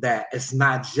that it's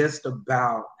not just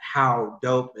about how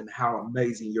dope and how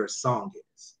amazing your song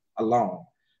is alone.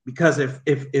 Because if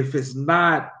it's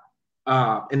not,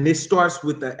 and this starts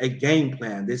with a game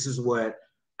plan. This is what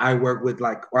I work with,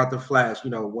 like Arthur Flash.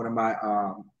 One of my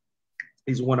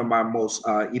he's one of my most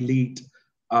elite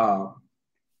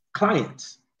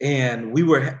clients, and we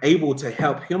were able to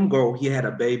help him grow. He had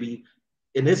a baby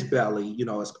in his belly.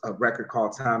 It's a record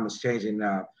called "Time Is Changing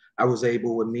Now." I was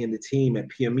able, with me and the team at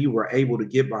PME, were able to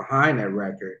get behind that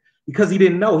record. Because he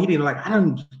didn't know,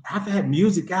 I've had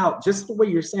music out, just the way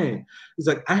you're saying. He's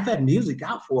like, I've had music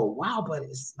out for a while, but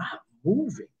it's not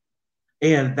moving.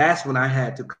 And that's when I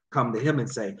had to come to him and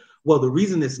say, well, the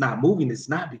reason it's not moving is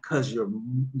not because your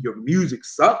music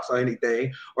sucks or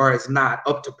anything, or it's not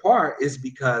up to par. It's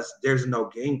because there's no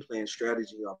game plan,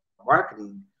 strategy, or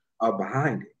marketing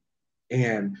behind it.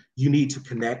 And you need to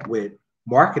connect with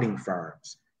marketing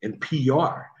firms and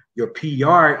PR. Your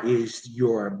PR is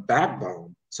your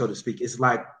backbone, so to speak. It's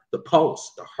like the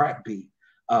pulse, the heartbeat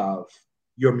of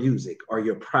your music or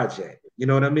your project. You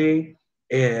know what I mean?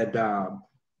 And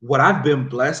what I've been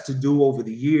blessed to do over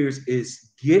the years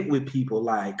is get with people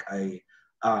like a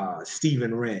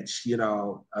Stephen Wrench,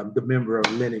 the member of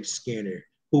Lynyrd Skynyrd,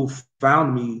 who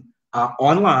found me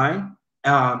online,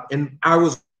 and I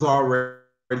was already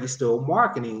still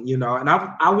marketing, and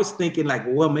I was thinking, like,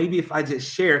 well, maybe if I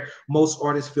just share, most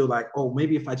artists feel like, oh,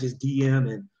 maybe if I just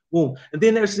DM and boom. And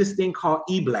then there's this thing called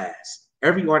e-blast.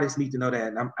 Every artist needs to know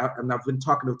that. And I've been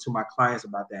talking to my clients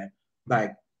about that.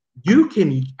 Like, you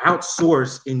can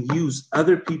outsource and use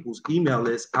other people's email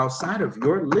lists outside of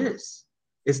your list.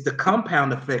 It's the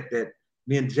compound effect that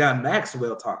me and John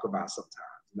Maxwell talk about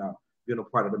sometimes, being a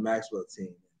part of the Maxwell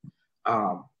team.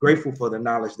 Grateful for the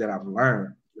knowledge that I've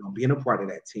learned, being a part of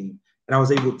that team. And I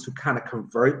was able to kind of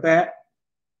convert that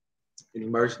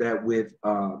and merge that with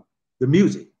the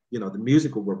music, the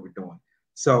musical work we're doing.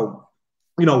 So,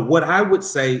 what I would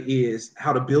say is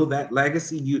how to build that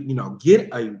legacy.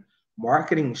 Get a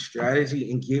marketing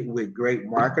strategy and get with great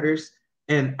marketers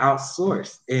and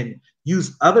outsource and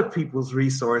use other people's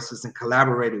resources and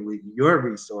collaborate with your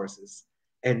resources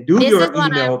and do your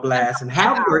email blast and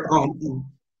have work on you.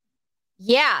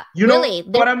 Yeah, you really.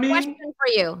 Know what I mean? Question for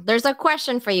you. There's a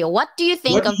question for you. What do you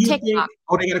think of TikTok?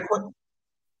 Oh, they got a question.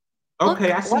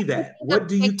 Okay, I see that. What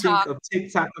do you think of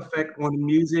TikTok effect on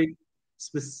music,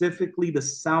 specifically the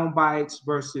sound bites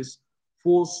versus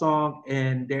full song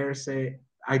and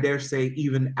I dare say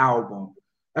even album?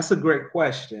 That's a great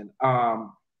question.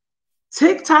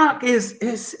 TikTok is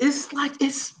that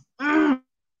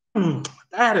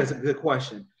is a good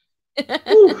question.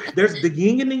 Ooh, there's the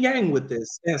yin and the yang with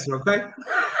this answer, okay?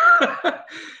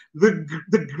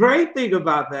 The great thing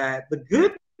about that, the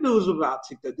good news about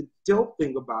TikTok, the dope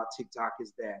thing about TikTok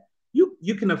is that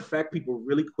you can affect people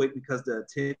really quick because the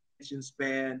attention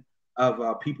span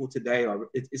of people today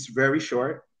it's very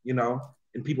short,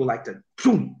 and people like to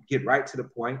get right to the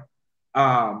point.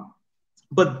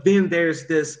 But then there's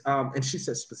this, and she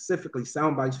said specifically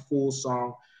sound bites, full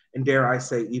song, and dare I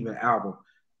say even album.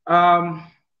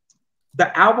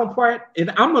 The album part,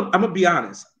 and I'm gonna be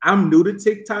honest, I'm new to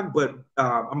TikTok, but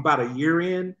I'm about a year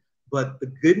in. But the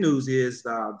good news is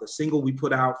the single we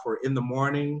put out for In the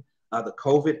Morning, the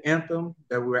COVID anthem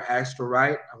that we were asked to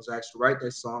write. I was asked to write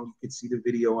that song. You can see the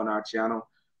video on our channel,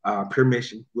 Pure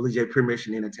Mission, Willie J. Pure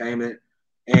Mission Entertainment.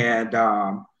 And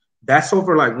that's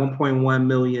over like 1.1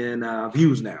 million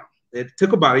views now. It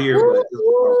took about a year, but it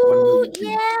was about 1 million views.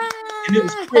 Yeah. And it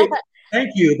was quick.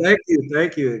 Thank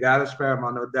you. God is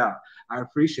paramount, no doubt. I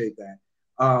appreciate that.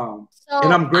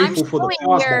 And I'm grateful for the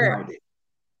cause behind it.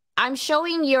 I'm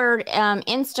showing your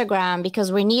Instagram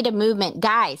because we need a movement.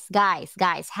 Guys.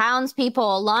 Hounds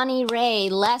people, Lonnie Ray,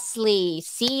 Leslie,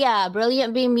 Sia,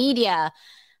 Brilliant Bee Media.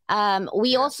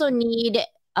 We also need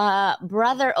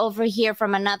brother over here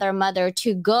from another mother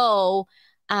to go.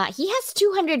 He has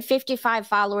 255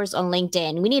 followers on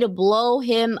LinkedIn. We need to blow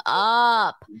him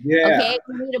up. Yeah. Okay,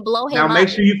 we need to blow him Now up. make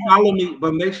sure you follow me,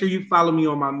 but make sure you follow me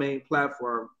on my main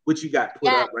platform, which you got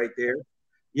put up right there.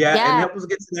 Yeah, and help us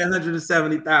get to that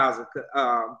 170,000.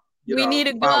 We need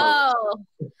to go.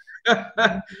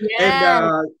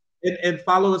 And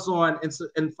follow us on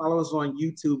and follow us on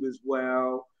YouTube as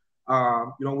well.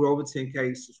 We're over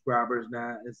 10K subscribers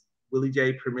now. It's Willie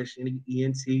J Permission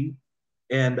ENT,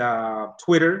 and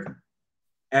Twitter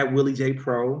at Willie J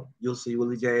Pro. You'll see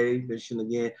Willie J Permission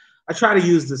again. I try to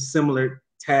use the similar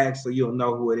tags so you'll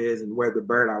know who it is and wear the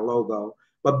Bird Eye logo.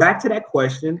 But back to that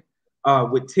question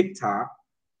with TikTok.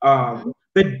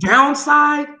 The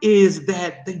downside is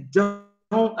that they don't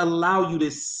allow you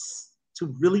to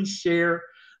really share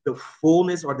the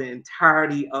fullness or the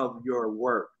entirety of your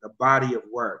work, the body of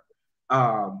work.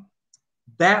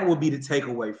 That will be the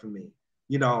takeaway for me.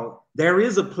 There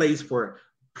is a place for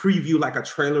preview, like a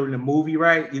trailer in a movie,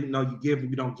 right? You don't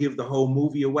give the whole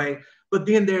movie away, but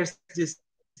then there's this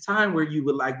time where you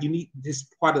need this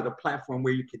part of the platform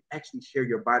where you can actually share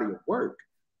your body of work,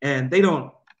 and they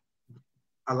don't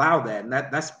allow that. And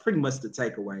that's pretty much the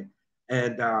takeaway.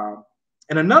 And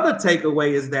another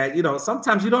takeaway is that,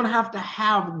 sometimes you don't have to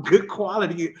have good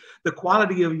quality. The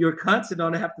quality of your content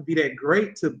don't have to be that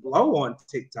great to blow on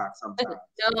TikTok sometimes.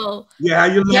 No. Yeah,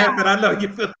 you're laughing. I know you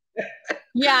feel.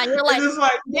 Yeah, you're like, it's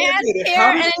like, man, here,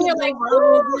 and you're like,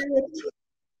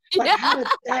 how did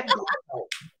that go?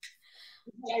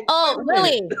 Oh,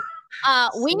 really?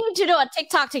 We need to do a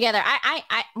TikTok together.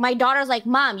 My daughter's like,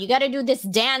 Mom, you got to do this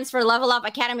dance for Level Up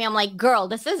Academy. I'm like, girl,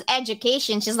 this is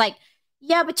education. She's like,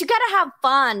 yeah, but you got to have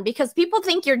fun, because people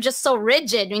think you're just so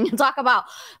rigid when you talk about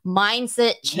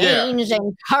mindset change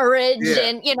and courage.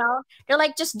 And, they're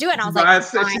like, just do it. And I was like,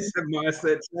 she said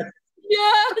mindset change.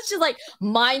 Yeah. She's like,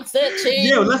 mindset change.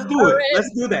 Yeah, let's do it.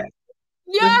 Let's do that.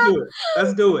 Yeah.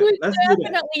 Let's do it. We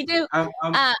definitely do. I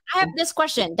have this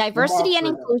question. Diversity and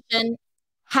inclusion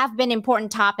have been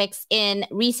important topics in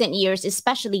recent years,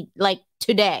 especially like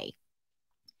today.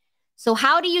 So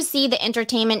how do you see the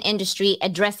entertainment industry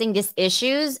addressing these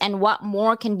issues, and what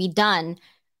more can be done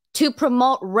to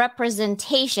promote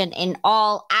representation in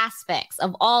all aspects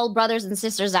of all brothers and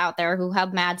sisters out there who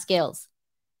have mad skills?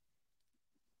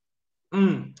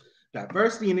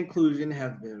 Diversity and inclusion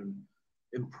have been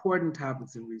important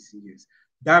topics in recent years.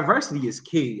 Diversity is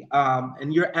key.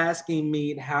 And you're asking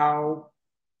me ask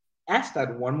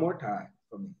that one more time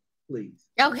for me, please.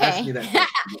 Okay.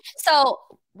 So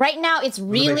right now it's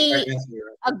really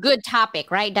a good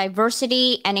topic, right?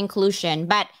 Diversity and inclusion.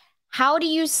 But how do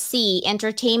you see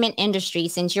entertainment industry,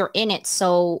 since you're in it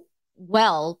so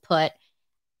well put,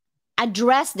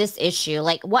 address this issue?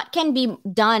 Like, what can be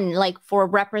done for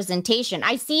representation?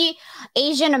 I see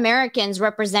Asian Americans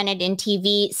represented in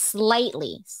TV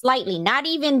slightly, not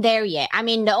even there yet. I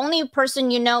mean, the only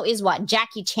person is what?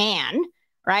 Jackie Chan,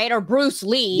 right? Or Bruce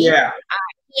Lee. Yeah.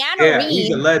 Keanu Reeves.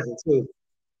 He's a legend too.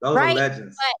 Those are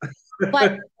legends.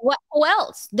 But who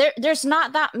else? There's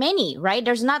not that many, right?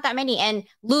 There's not that many. And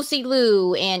Lucy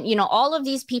Liu and, all of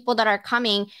these people that are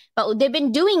coming, but they've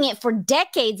been doing it for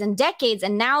decades and decades,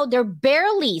 and now they're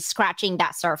barely scratching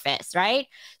that surface, right?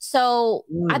 So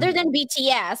other than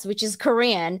BTS, which is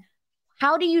Korean,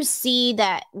 how do you see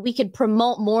that we could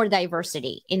promote more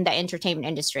diversity in the entertainment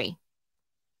industry?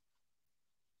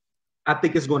 I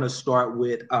think it's going to start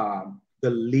with the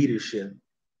leadership.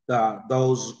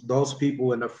 Those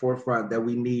people in the forefront, that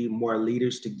we need more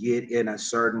leaders to get in a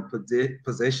certain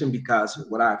position, because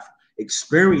what I've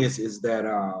experienced is that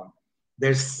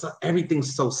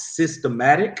everything's so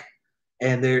systematic,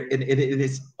 and it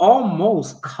is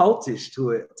almost cultish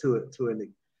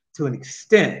to an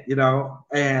extent,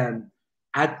 and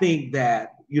I think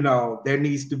that there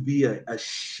needs to be a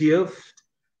shift,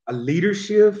 a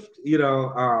leadership,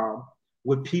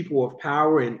 with people of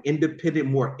power and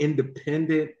more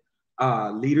independent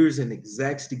leaders and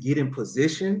execs to get in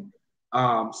position,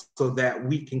 so that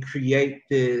we can create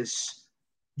this,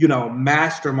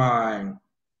 mastermind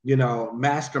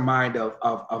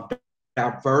of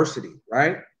diversity,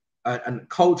 right? And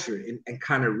culture, and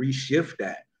kind of reshift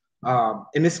that.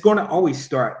 And it's going to always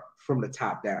start from the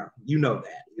top down,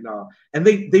 that, and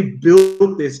they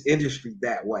built this industry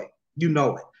that way,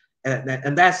 it.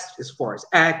 And that's as far as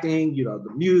acting,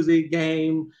 the music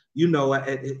game,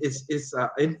 it's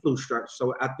infrastructure.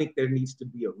 So I think there needs to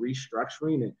be a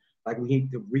restructuring, and we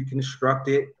need to reconstruct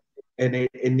it, and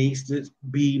it needs to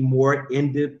be more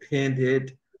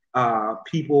independent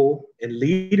people and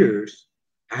leaders.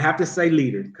 I have to say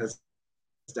leader, because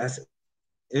that's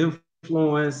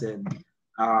influence and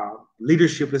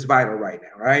Leadership is vital right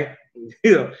now, right?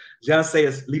 You know, John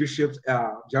says leadership.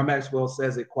 John Maxwell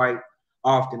says it quite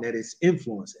often that it's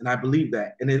influence, and I believe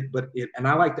that. And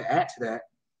I like to add to that.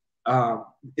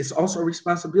 It's also a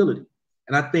responsibility,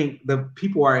 and I think the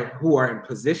people who are in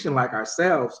position like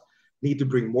ourselves need to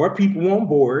bring more people on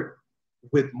board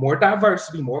with more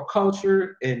diversity, more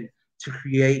culture, and to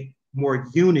create more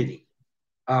unity.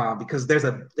 Because there's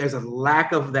a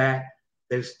lack of that.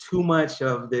 There's too much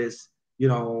of this, you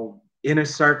know, inner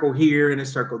circle here, inner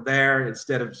circle there,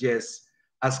 instead of just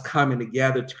us coming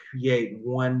together to create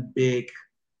one big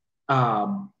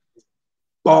um,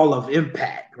 ball of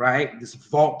impact, right? This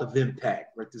vault of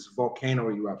impact, right? This volcano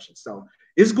eruption. So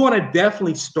it's going to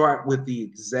definitely start with the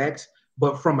execs,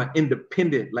 but from an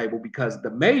independent label, because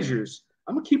the majors,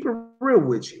 I'm gonna keep it real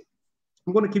with you.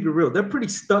 I'm going to keep it real. They're pretty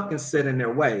stuck and set in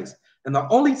their ways. And the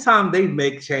only time they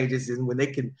make changes is when they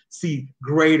can see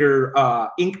greater,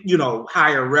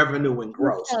 higher revenue and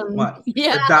growth, money.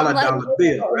 Yeah, the dollar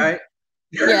bill, right?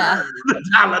 Yeah. The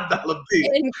dollar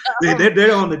bill.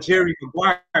 They're on the Jerry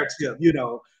Maguire tip, you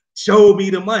know, show me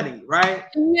the money, right?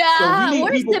 Yeah. So we need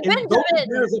Where's people. the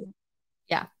Benjamin?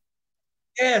 Yeah.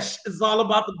 Yes, it's all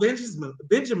about the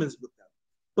Benjamins with them.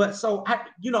 But so,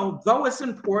 though it's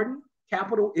important,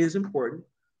 capital is important,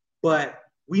 but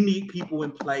we need people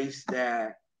in place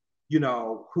that,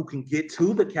 who can get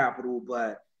to the capital,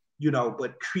 but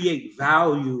create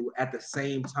value at the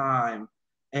same time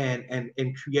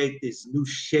and create this new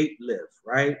shape lift,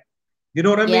 right? You know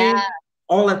what I mean?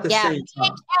 All at the same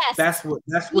time. That's what's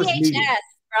needed.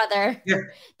 Brother. Yeah.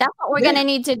 That's what we're going to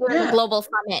need to do in the Global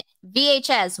Summit.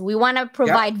 VHS, we want to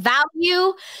provide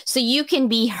value so you can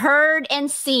be heard and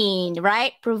seen,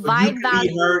 right? Provide value.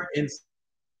 Be heard and seen.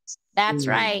 That's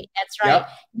right. That's right.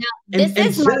 Yep. Now,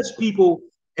 and judge people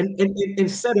and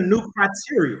set a new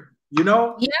criteria, you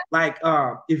know? Yeah. Like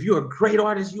if you're a great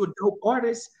artist, you're a dope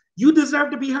artist, you deserve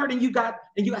to be heard, and you got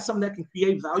something that can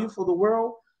create value for the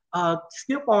world.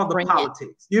 Skip all the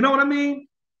politics. You know what I mean?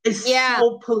 It's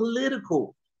so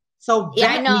political. So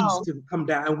that needs to come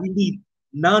down, and we need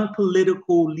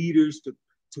non-political leaders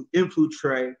to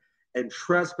infiltrate and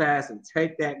trespass and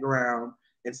take that ground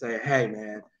and say, hey,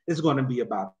 man, it's going to be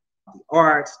about the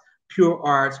arts,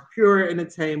 pure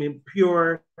entertainment,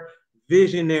 pure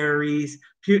visionaries,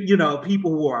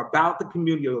 people who are about the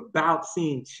community, about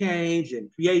seeing change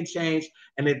and create change,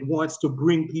 and it wants to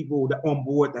bring people on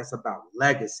board that's about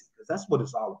legacy, because that's what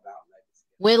it's all about.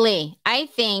 Willie, I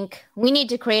think we need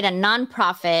to create a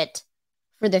nonprofit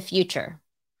for the future.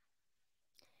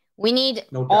 We need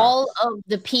all of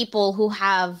the people who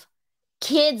have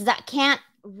kids that can't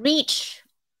reach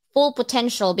full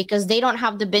potential because they don't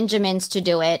have the Benjamins to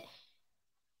do it.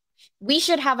 We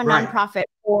should have a nonprofit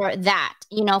for that,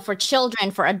 for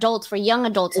children, for adults, for young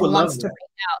adults who wants to break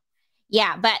out.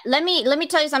 Yeah, but let me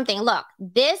tell you something. Look,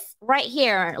 this right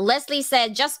here, Leslie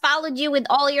said, just followed you with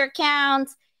all your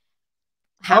accounts.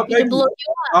 Happy to blow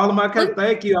you up. All of my accounts.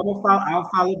 Thank you. I'll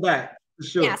follow back for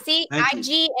sure. Yeah, see,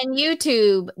 IG and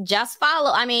YouTube, just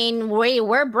follow. I mean,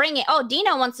 we're bringing. Oh,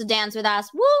 Dino wants to dance with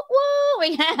us. Woo woo!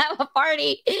 We're gonna have a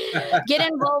party. Get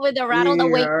involved with the Rattle the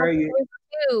Wake.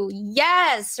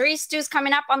 Yes, Reese Stew's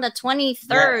coming up on the 23rd.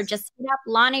 Yes. Just hit up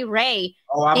Lonnie Ray.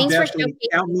 Oh, I'm definitely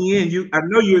count me in. I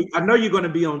know you're going to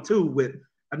be on too.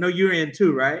 I know you're in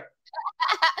too, right?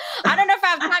 I don't know if I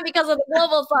have time because of the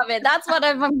Global Summit. That's what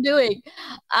I'm doing.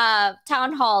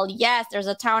 Town hall. Yes, there's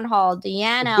a town hall.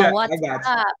 Deanna, what's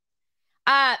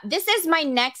up? This is my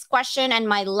next question and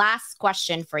my last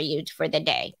question for you for the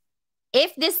day.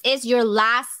 If this is your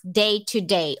last day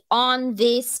today on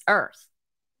this earth,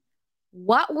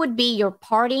 what would be your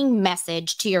parting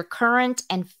message to your current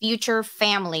and future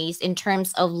families in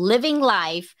terms of living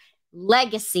life,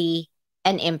 legacy,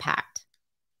 and impact?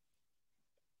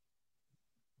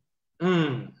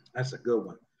 That's a good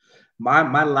one.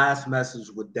 My last message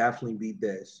would definitely be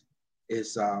this: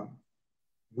 is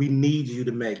we need you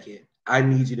to make it. I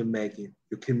need you to make it.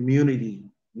 Your community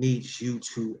needs you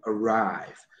to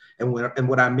arrive. And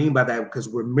what I mean by that, because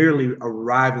we're merely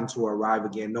arriving to arrive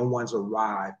again. No one's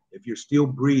arrived. If you're still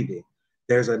breathing,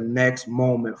 there's a next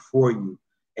moment for you.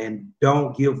 And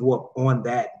don't give up on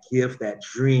that gift, that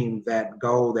dream, that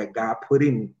goal that God put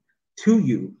in to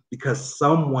you, because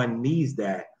someone needs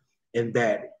that. And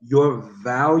that your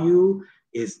value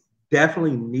is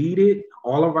definitely needed.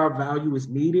 All of our value is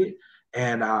needed.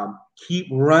 And keep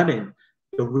running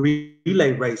the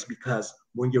relay race, because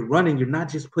when you're running, you're not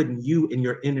just putting you and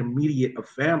your intermediate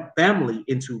family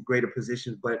into greater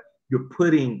positions, but you're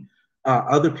putting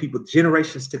other people,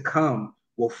 generations to come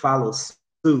will follow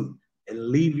suit, and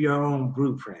leave your own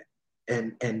blueprint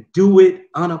and do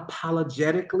it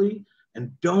unapologetically,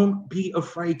 And don't be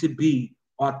afraid to be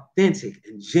authentic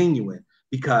and genuine,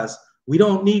 because we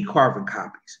don't need carbon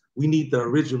copies. We need the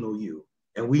original you,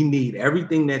 and we need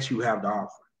everything that you have to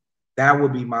offer. That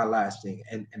would be my last thing.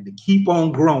 And to keep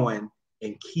on growing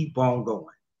and keep on going.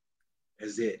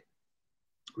 That's it.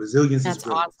 Resilience is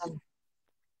great. That's awesome.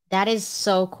 That is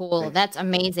so cool. That's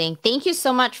amazing. Thank you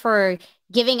so much for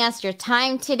giving us your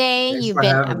time today. You've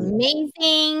been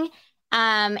amazing.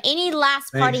 Any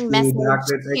last parting message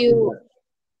to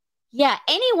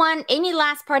any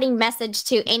last parting message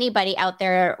to anybody out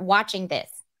there watching this?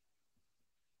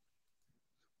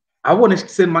 I want to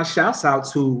send my shouts out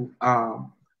to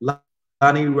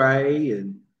Lonnie Ray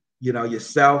and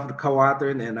yourself, the co-author,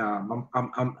 and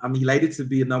I'm elated to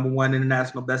be a #1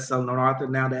 international best-selling author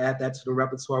now, to add that to the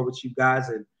repertoire with you guys.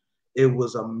 And it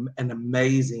was an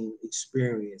amazing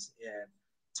experience, and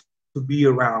to be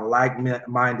around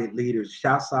like-minded leaders.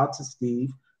 Shouts out to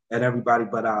Steve and everybody,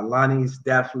 but Lonnie's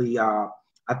definitely, I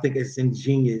think it's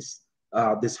ingenious,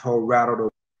 this whole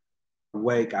Rattle the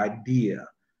Wake idea,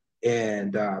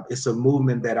 and it's a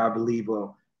movement that I believe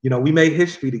will, we made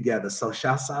history together. So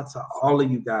shouts out to all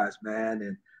of you guys,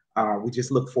 man. And we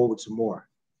just look forward to more.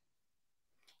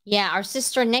 Yeah, our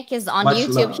sister Nick is on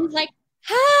YouTube. Love. She's like,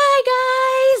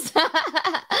 hi, guys.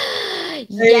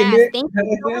 Yes, Nick. Thank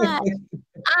you so much.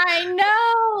 I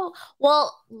know.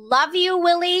 Well, love you,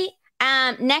 Willie.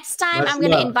 Next time I'm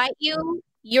going to invite you.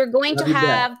 You're going to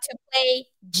have to play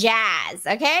jazz,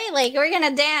 okay? Like, we're going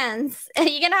to dance.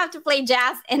 You're going to have to play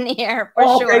jazz in here for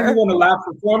sure. Okay, you want a live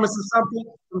performance or something?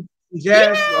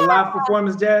 Jazz, a live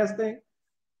performance jazz thing?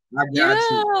 I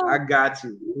got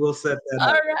you. We'll set that up.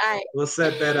 All right. We'll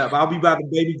set that up. I'll be by the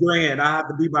baby grand. I have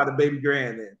to be by the baby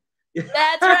grand then.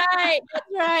 That's right. That's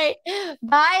right.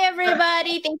 Bye,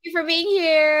 everybody. Thank you for being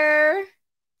here.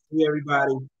 See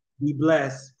everybody. Be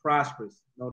blessed, prosperous.